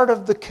heart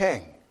of the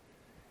king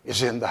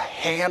is in the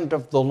hand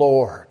of the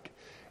Lord,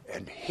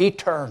 and he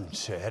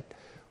turns it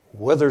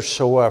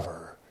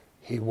whithersoever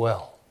he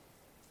will.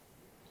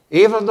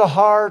 Even the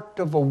heart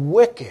of a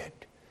wicked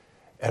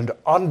and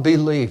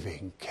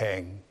unbelieving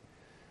king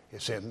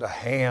is in the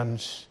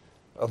hands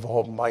of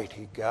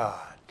Almighty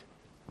God.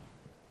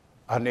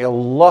 An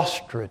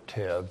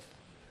illustrative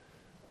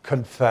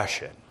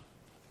confession.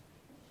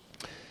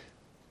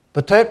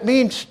 But that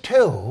means,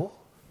 too,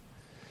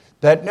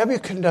 that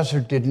Nebuchadnezzar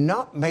did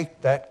not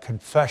make that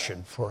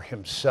confession for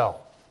himself.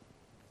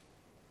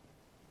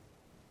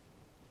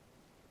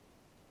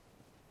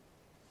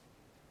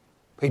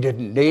 He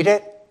didn't need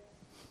it,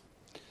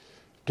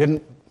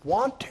 didn't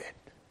want it.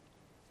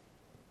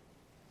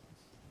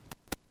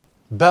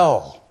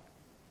 Bel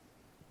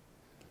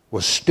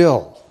was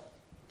still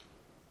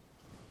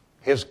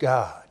his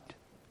God.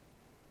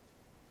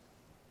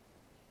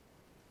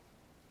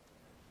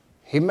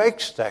 He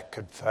makes that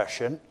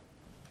confession,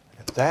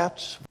 and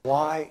that's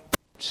why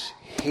it's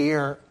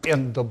here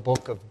in the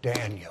book of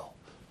Daniel.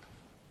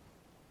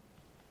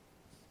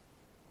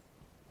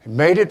 He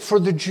made it for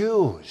the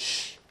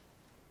Jews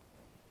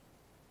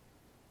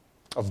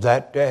of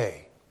that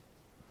day,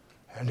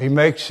 and he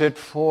makes it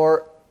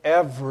for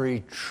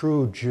every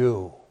true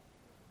Jew.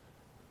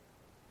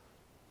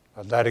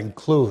 And that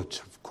includes,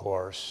 of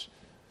course,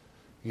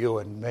 you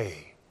and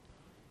me.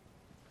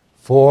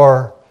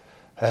 For,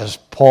 as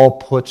Paul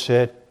puts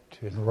it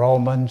in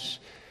Romans,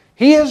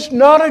 he is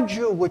not a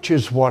Jew which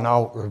is one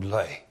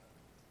outwardly,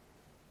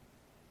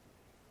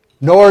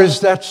 nor is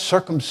that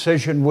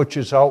circumcision which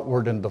is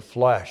outward in the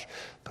flesh,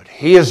 but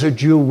he is a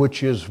Jew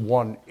which is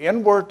one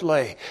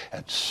inwardly,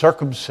 and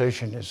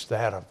circumcision is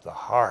that of the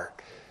heart.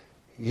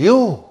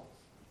 You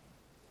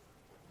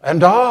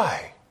and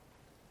I,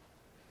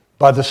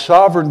 by the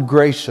sovereign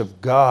grace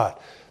of God,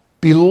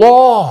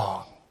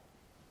 belong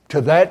to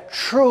that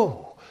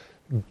true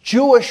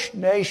Jewish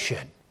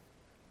nation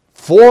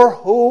for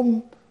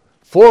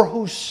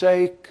whose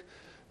sake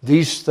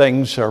these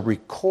things are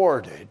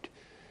recorded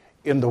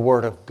in the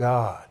Word of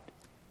God.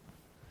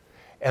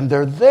 And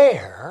they're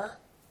there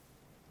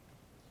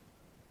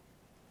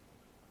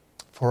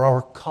for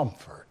our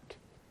comfort.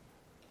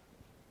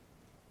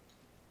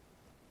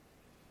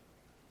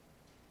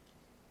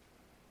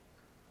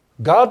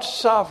 God's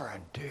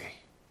sovereignty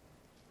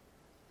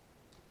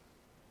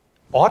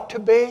ought to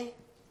be,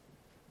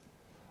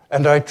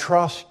 and I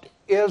trust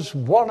is,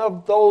 one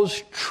of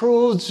those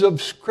truths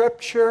of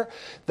Scripture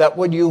that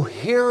when you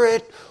hear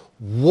it,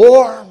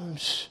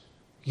 warms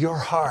your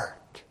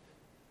heart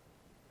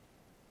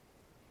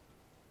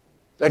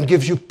and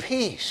gives you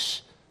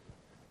peace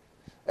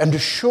and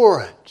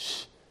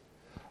assurance,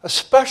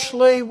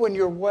 especially when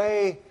your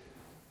way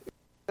is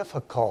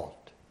difficult.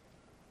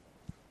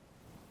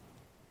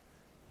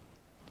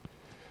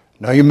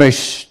 Now you may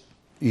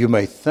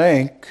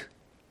think,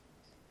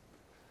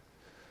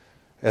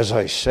 as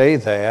I say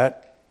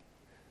that,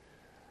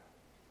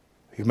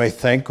 you may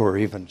think or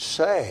even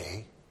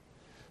say,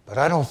 but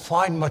I don't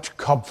find much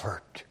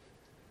comfort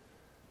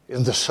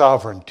in the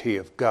sovereignty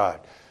of God.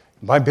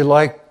 It might be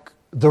like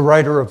the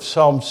writer of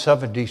Psalm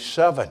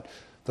 77.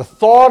 The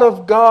thought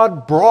of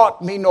God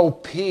brought me no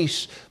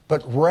peace,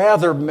 but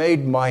rather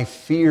made my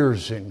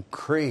fears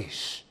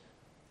increase.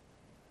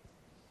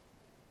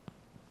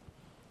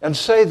 And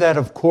say that,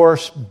 of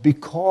course,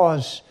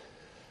 because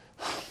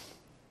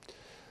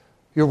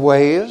your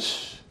way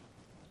is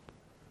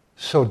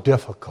so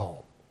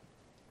difficult.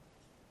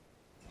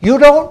 You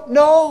don't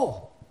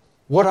know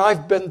what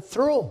I've been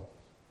through.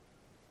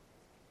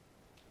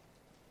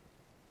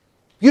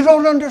 You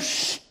don't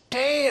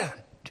understand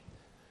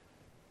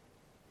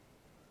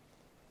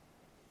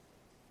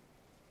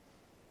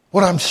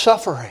what I'm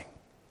suffering,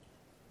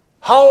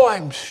 how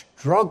I'm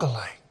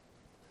struggling,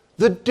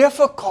 the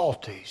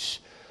difficulties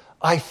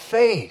I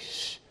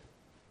face.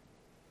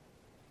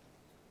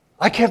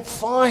 I can't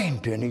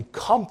find any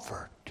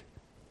comfort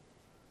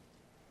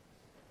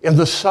in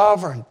the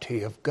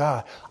sovereignty of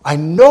God. I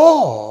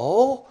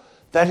know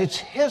that it's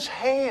His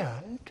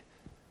hand,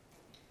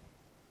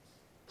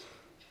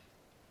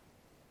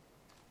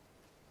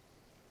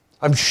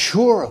 I'm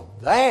sure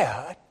of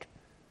that.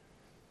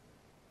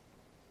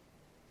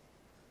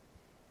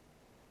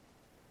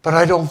 But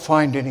I don't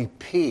find any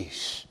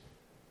peace.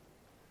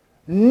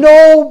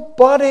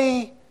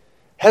 Nobody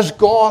has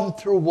gone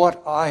through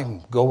what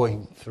I'm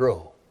going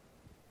through.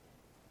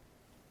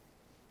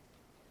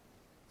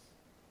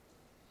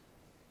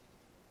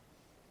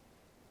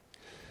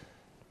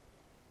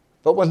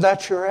 But when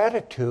that's your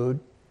attitude,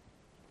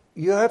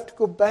 you have to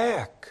go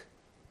back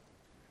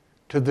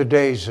to the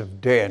days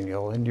of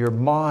Daniel in your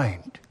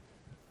mind.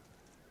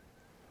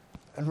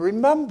 And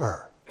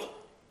remember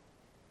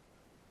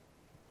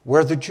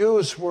where the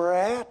Jews were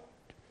at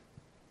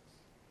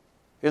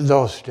in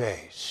those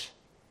days.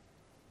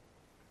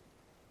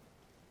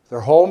 Their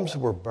homes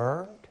were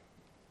burned.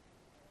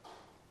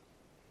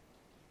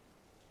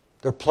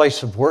 Their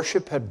place of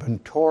worship had been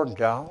torn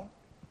down.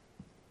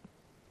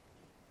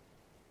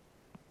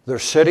 Their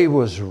city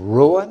was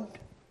ruined.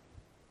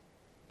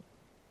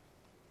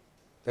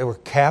 They were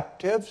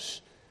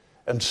captives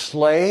and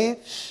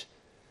slaves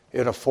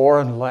in a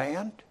foreign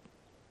land.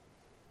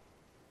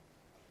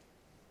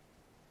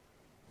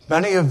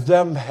 Many of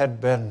them had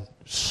been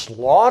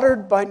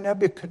slaughtered by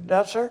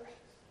Nebuchadnezzar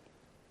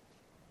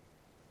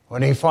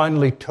when he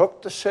finally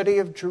took the city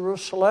of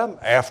Jerusalem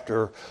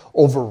after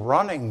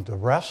overrunning the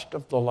rest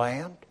of the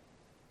land.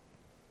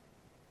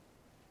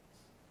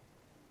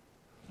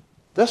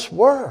 This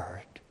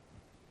word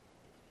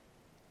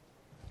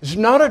is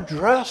not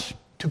addressed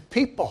to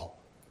people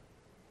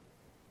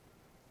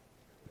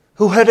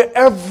who had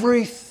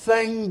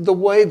everything the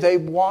way they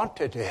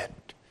wanted it,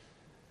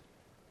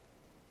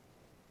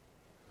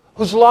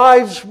 whose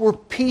lives were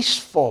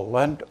peaceful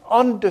and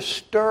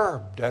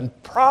undisturbed and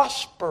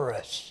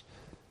prosperous,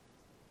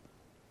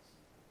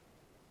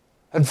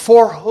 and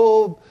for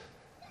whom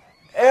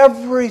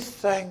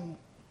everything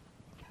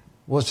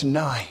was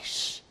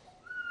nice.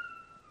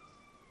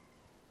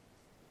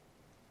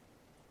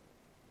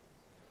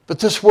 But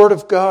this Word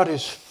of God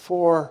is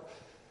for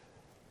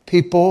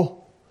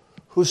people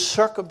whose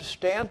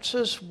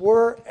circumstances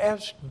were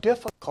as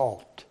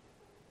difficult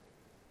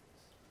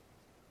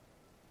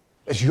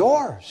as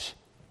yours.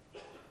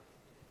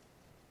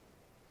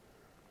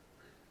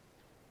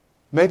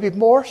 Maybe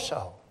more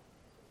so.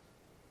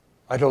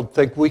 I don't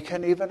think we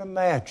can even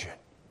imagine.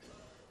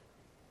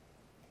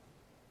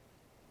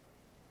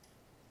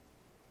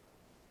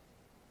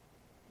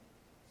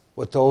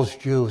 What those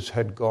Jews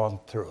had gone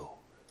through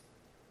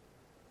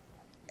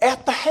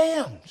at the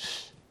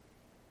hands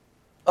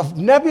of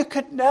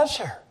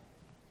Nebuchadnezzar,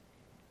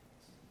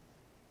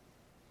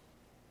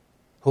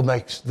 who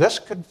makes this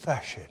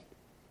confession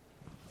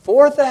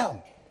for them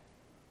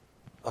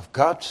of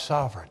God's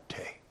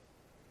sovereignty,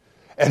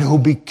 and who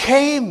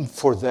became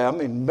for them,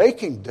 in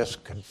making this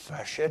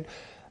confession,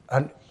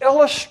 an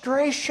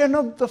illustration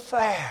of the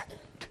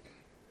fact,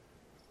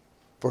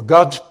 for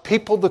God's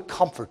people the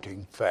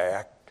comforting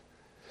fact,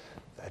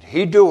 that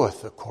He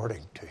doeth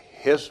according to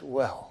His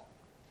will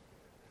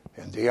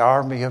in the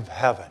army of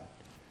heaven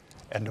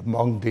and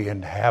among the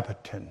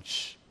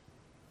inhabitants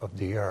of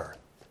the earth.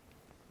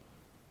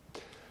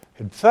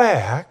 In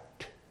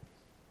fact,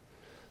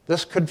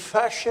 this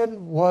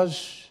confession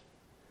was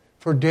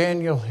for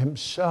Daniel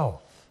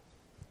himself.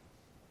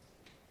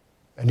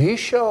 And he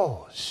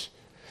shows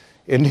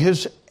in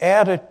his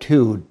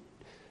attitude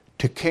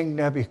to King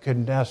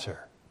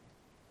Nebuchadnezzar,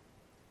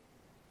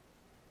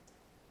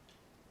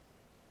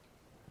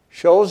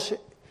 shows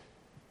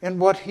in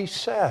what he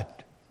said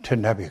to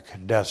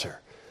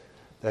Nebuchadnezzar,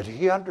 that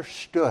he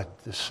understood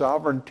the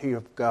sovereignty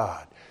of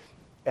God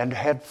and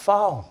had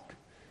found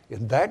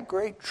in that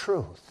great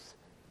truth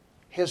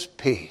His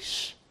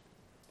peace.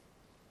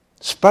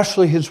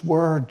 Especially his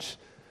words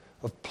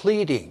of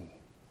pleading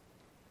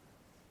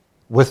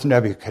with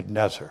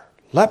Nebuchadnezzar.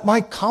 Let my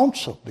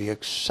counsel be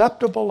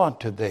acceptable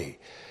unto thee,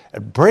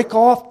 and break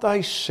off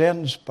thy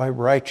sins by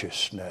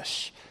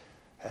righteousness,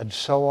 and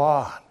so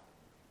on.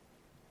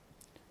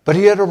 But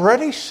he had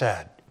already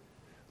said,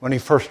 when he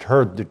first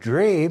heard the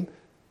dream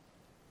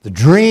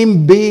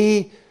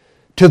be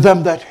to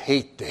them that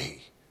hate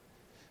thee,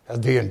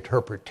 and the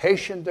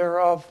interpretation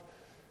thereof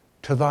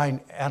to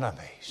thine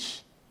enemies.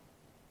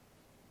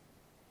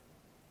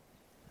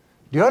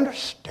 Do you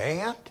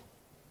understand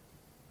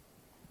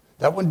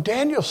that when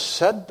Daniel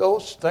said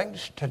those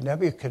things to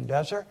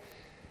Nebuchadnezzar,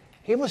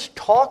 he was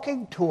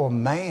talking to a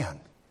man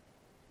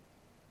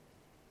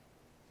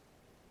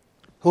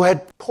who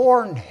had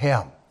torn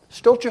him,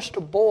 still just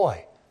a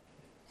boy,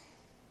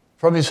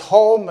 from his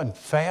home and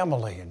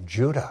family in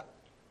Judah,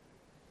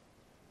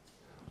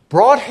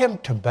 brought him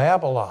to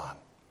Babylon,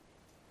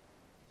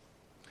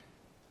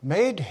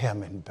 made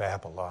him in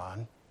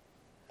Babylon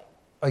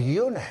a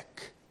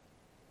eunuch,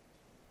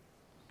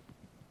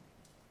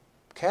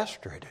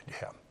 castrated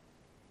him,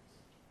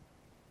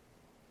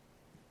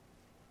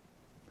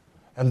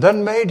 and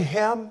then made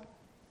him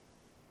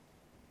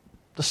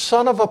the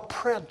son of a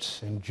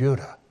prince in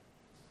Judah,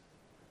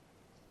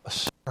 a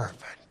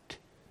servant,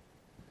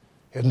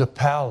 in the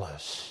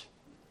palace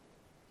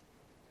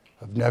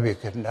of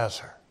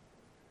Nebuchadnezzar.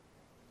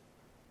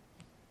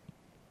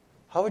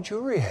 How would you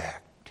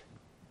react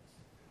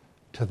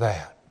to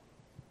that?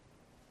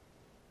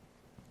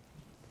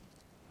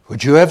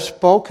 Would you have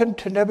spoken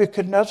to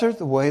Nebuchadnezzar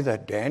the way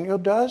that Daniel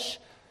does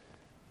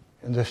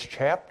in this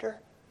chapter?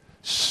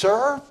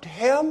 Served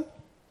him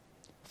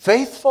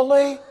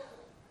faithfully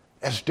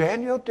as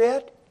Daniel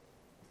did?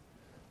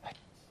 I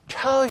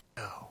tell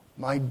you,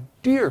 my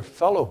dear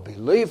fellow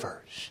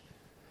believers,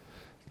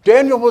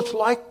 Daniel was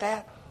like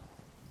that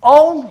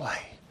only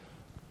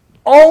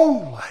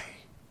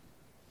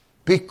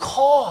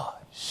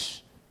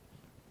because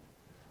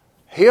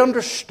he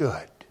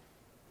understood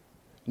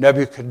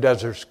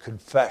Nebuchadnezzar's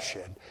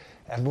confession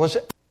and was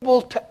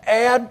able to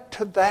add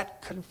to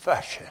that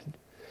confession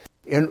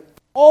in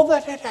all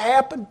that had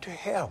happened to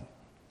him.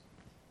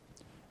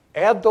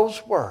 Add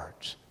those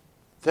words,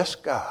 this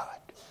God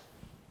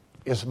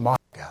is my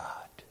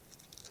God.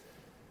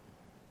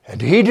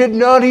 And he did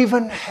not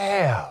even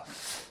have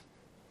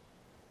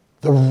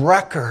the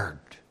record,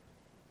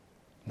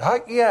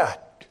 not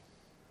yet,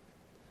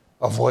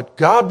 of what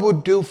God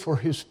would do for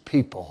his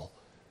people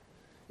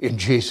in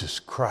Jesus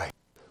Christ.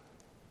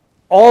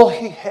 All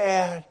he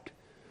had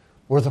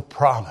were the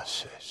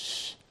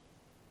promises.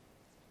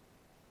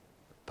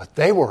 But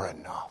they were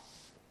enough.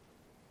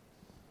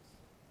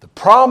 The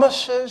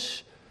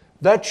promises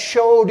that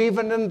showed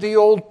even in the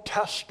Old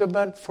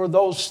Testament for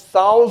those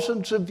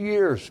thousands of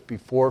years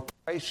before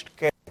Christ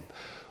came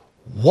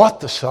what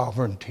the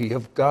sovereignty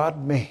of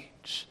God means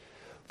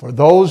for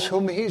those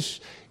whom he's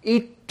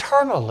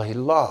eternally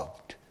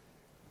loved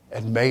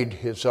and made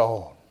his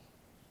own.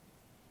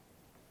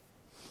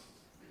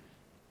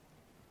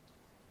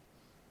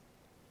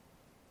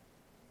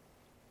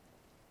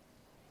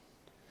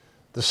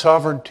 The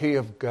sovereignty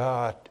of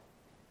God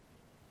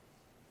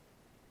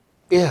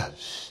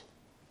is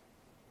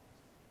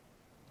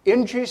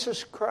in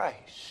Jesus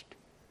Christ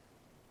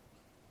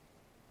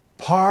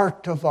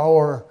part of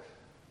our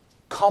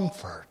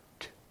comfort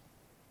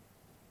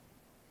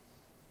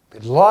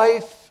in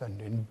life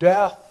and in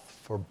death,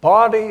 for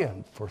body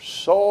and for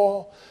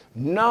soul,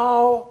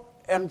 now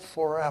and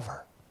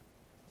forever.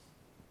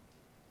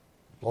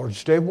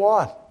 Lord's Day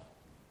 1.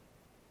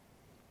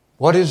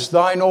 What is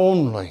thine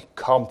only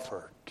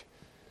comfort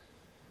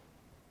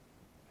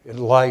in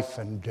life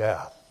and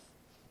death?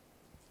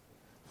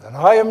 That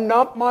I am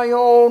not my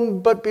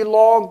own, but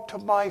belong to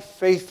my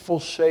faithful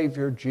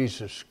Savior,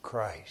 Jesus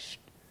Christ,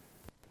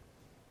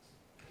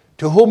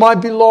 to whom I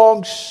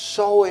belong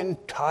so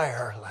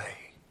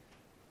entirely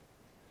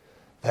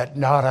that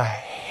not a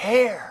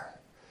hair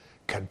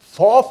can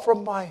fall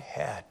from my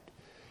head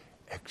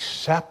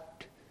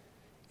except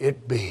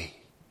it be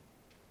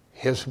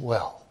his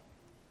will.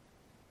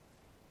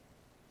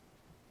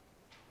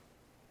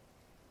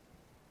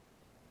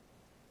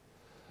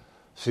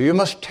 So you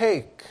must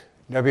take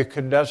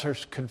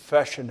Nebuchadnezzar's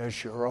confession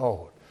as your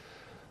own,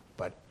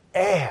 but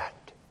add,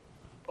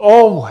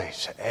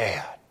 always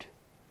add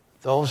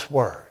those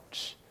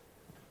words.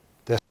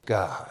 This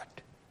God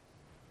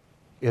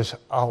is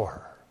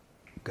our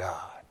God.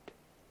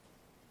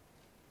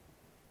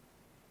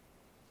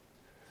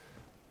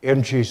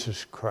 In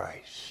Jesus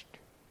Christ,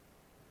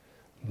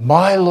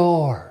 my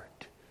Lord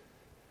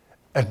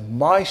and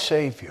my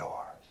Savior,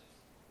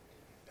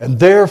 and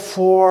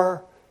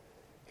therefore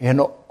in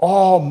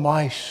all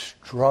my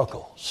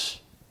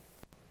struggles,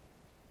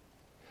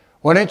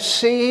 when it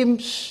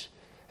seems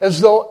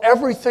as though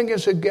everything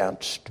is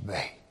against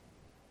me,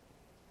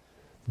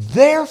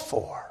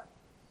 therefore,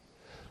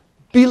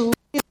 believing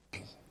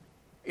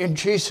in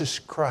Jesus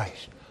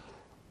Christ,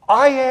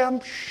 I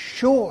am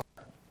sure.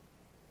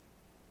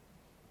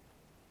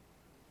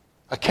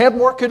 I can't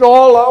work it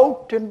all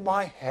out in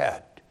my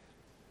head,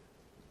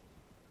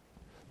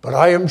 but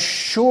I am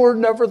sure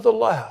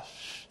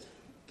nevertheless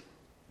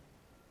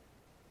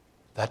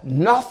that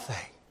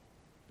nothing,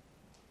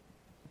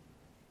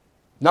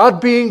 not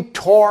being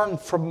torn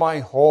from my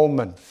home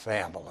and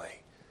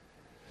family,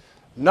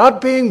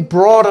 not being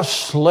brought a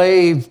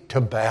slave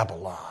to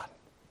Babylon,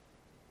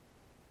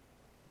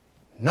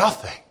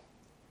 nothing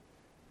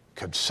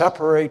could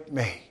separate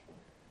me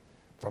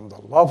from the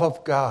love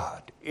of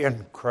God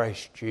in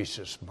Christ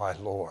Jesus my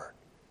Lord.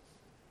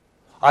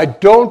 I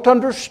don't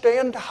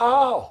understand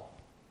how,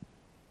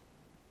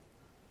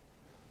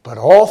 but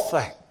all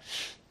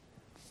things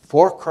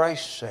for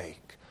Christ's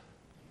sake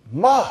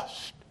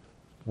must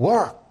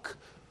work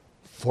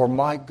for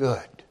my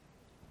good.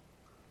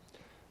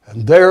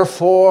 And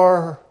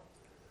therefore,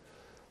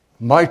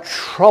 my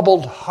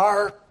troubled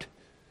heart,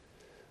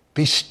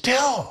 be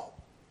still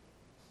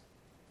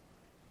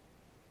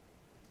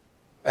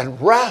and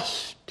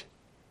rest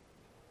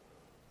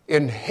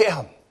in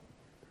Him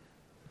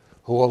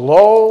who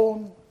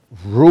alone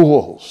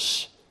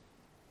rules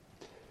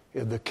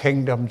in the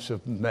kingdoms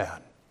of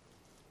men,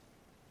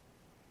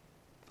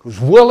 whose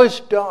will is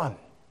done,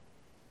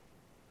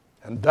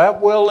 and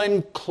that will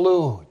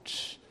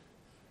includes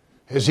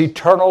His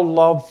eternal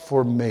love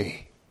for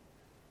me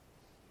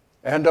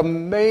and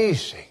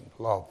amazing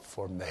love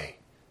for me.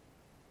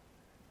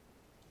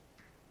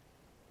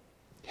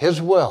 His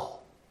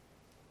will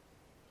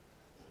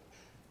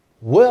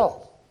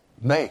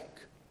make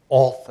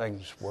all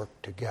things work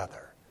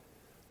together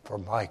for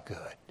my good.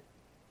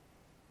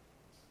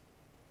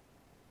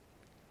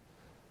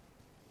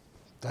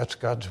 That's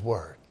God's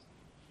word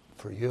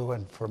for you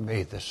and for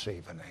me this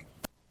evening.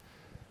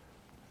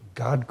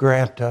 God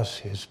grant us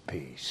His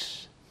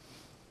peace.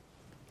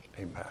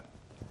 Amen.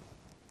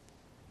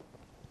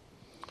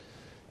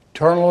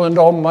 Eternal and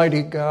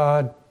almighty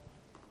God,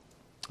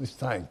 we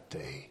thank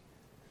Thee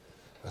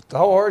that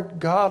Thou art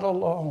God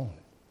alone,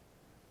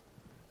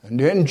 and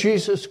in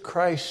Jesus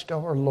Christ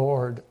our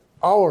Lord,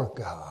 our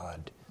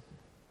God,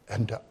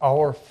 and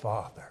our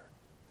Father.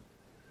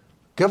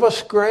 Give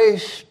us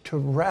grace to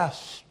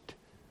rest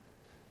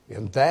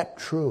in that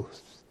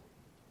truth,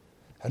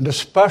 and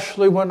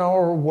especially when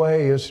our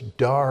way is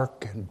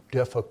dark and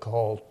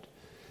difficult,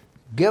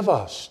 give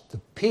us the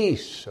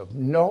peace of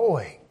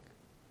knowing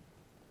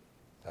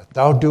that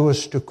Thou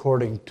doest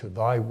according to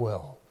Thy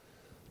will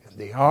in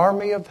the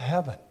army of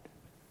heaven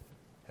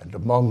and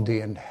among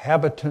the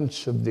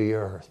inhabitants of the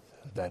earth,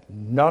 that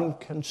none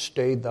can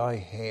stay Thy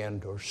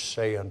hand or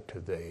say unto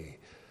Thee,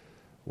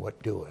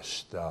 what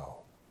doest Thou?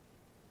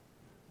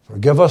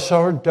 Forgive us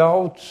our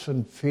doubts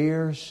and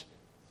fears.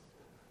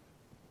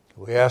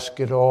 We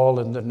ask it all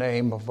in the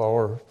name of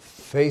our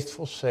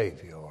faithful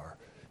Savior,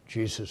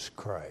 Jesus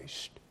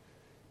Christ.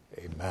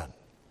 Amen.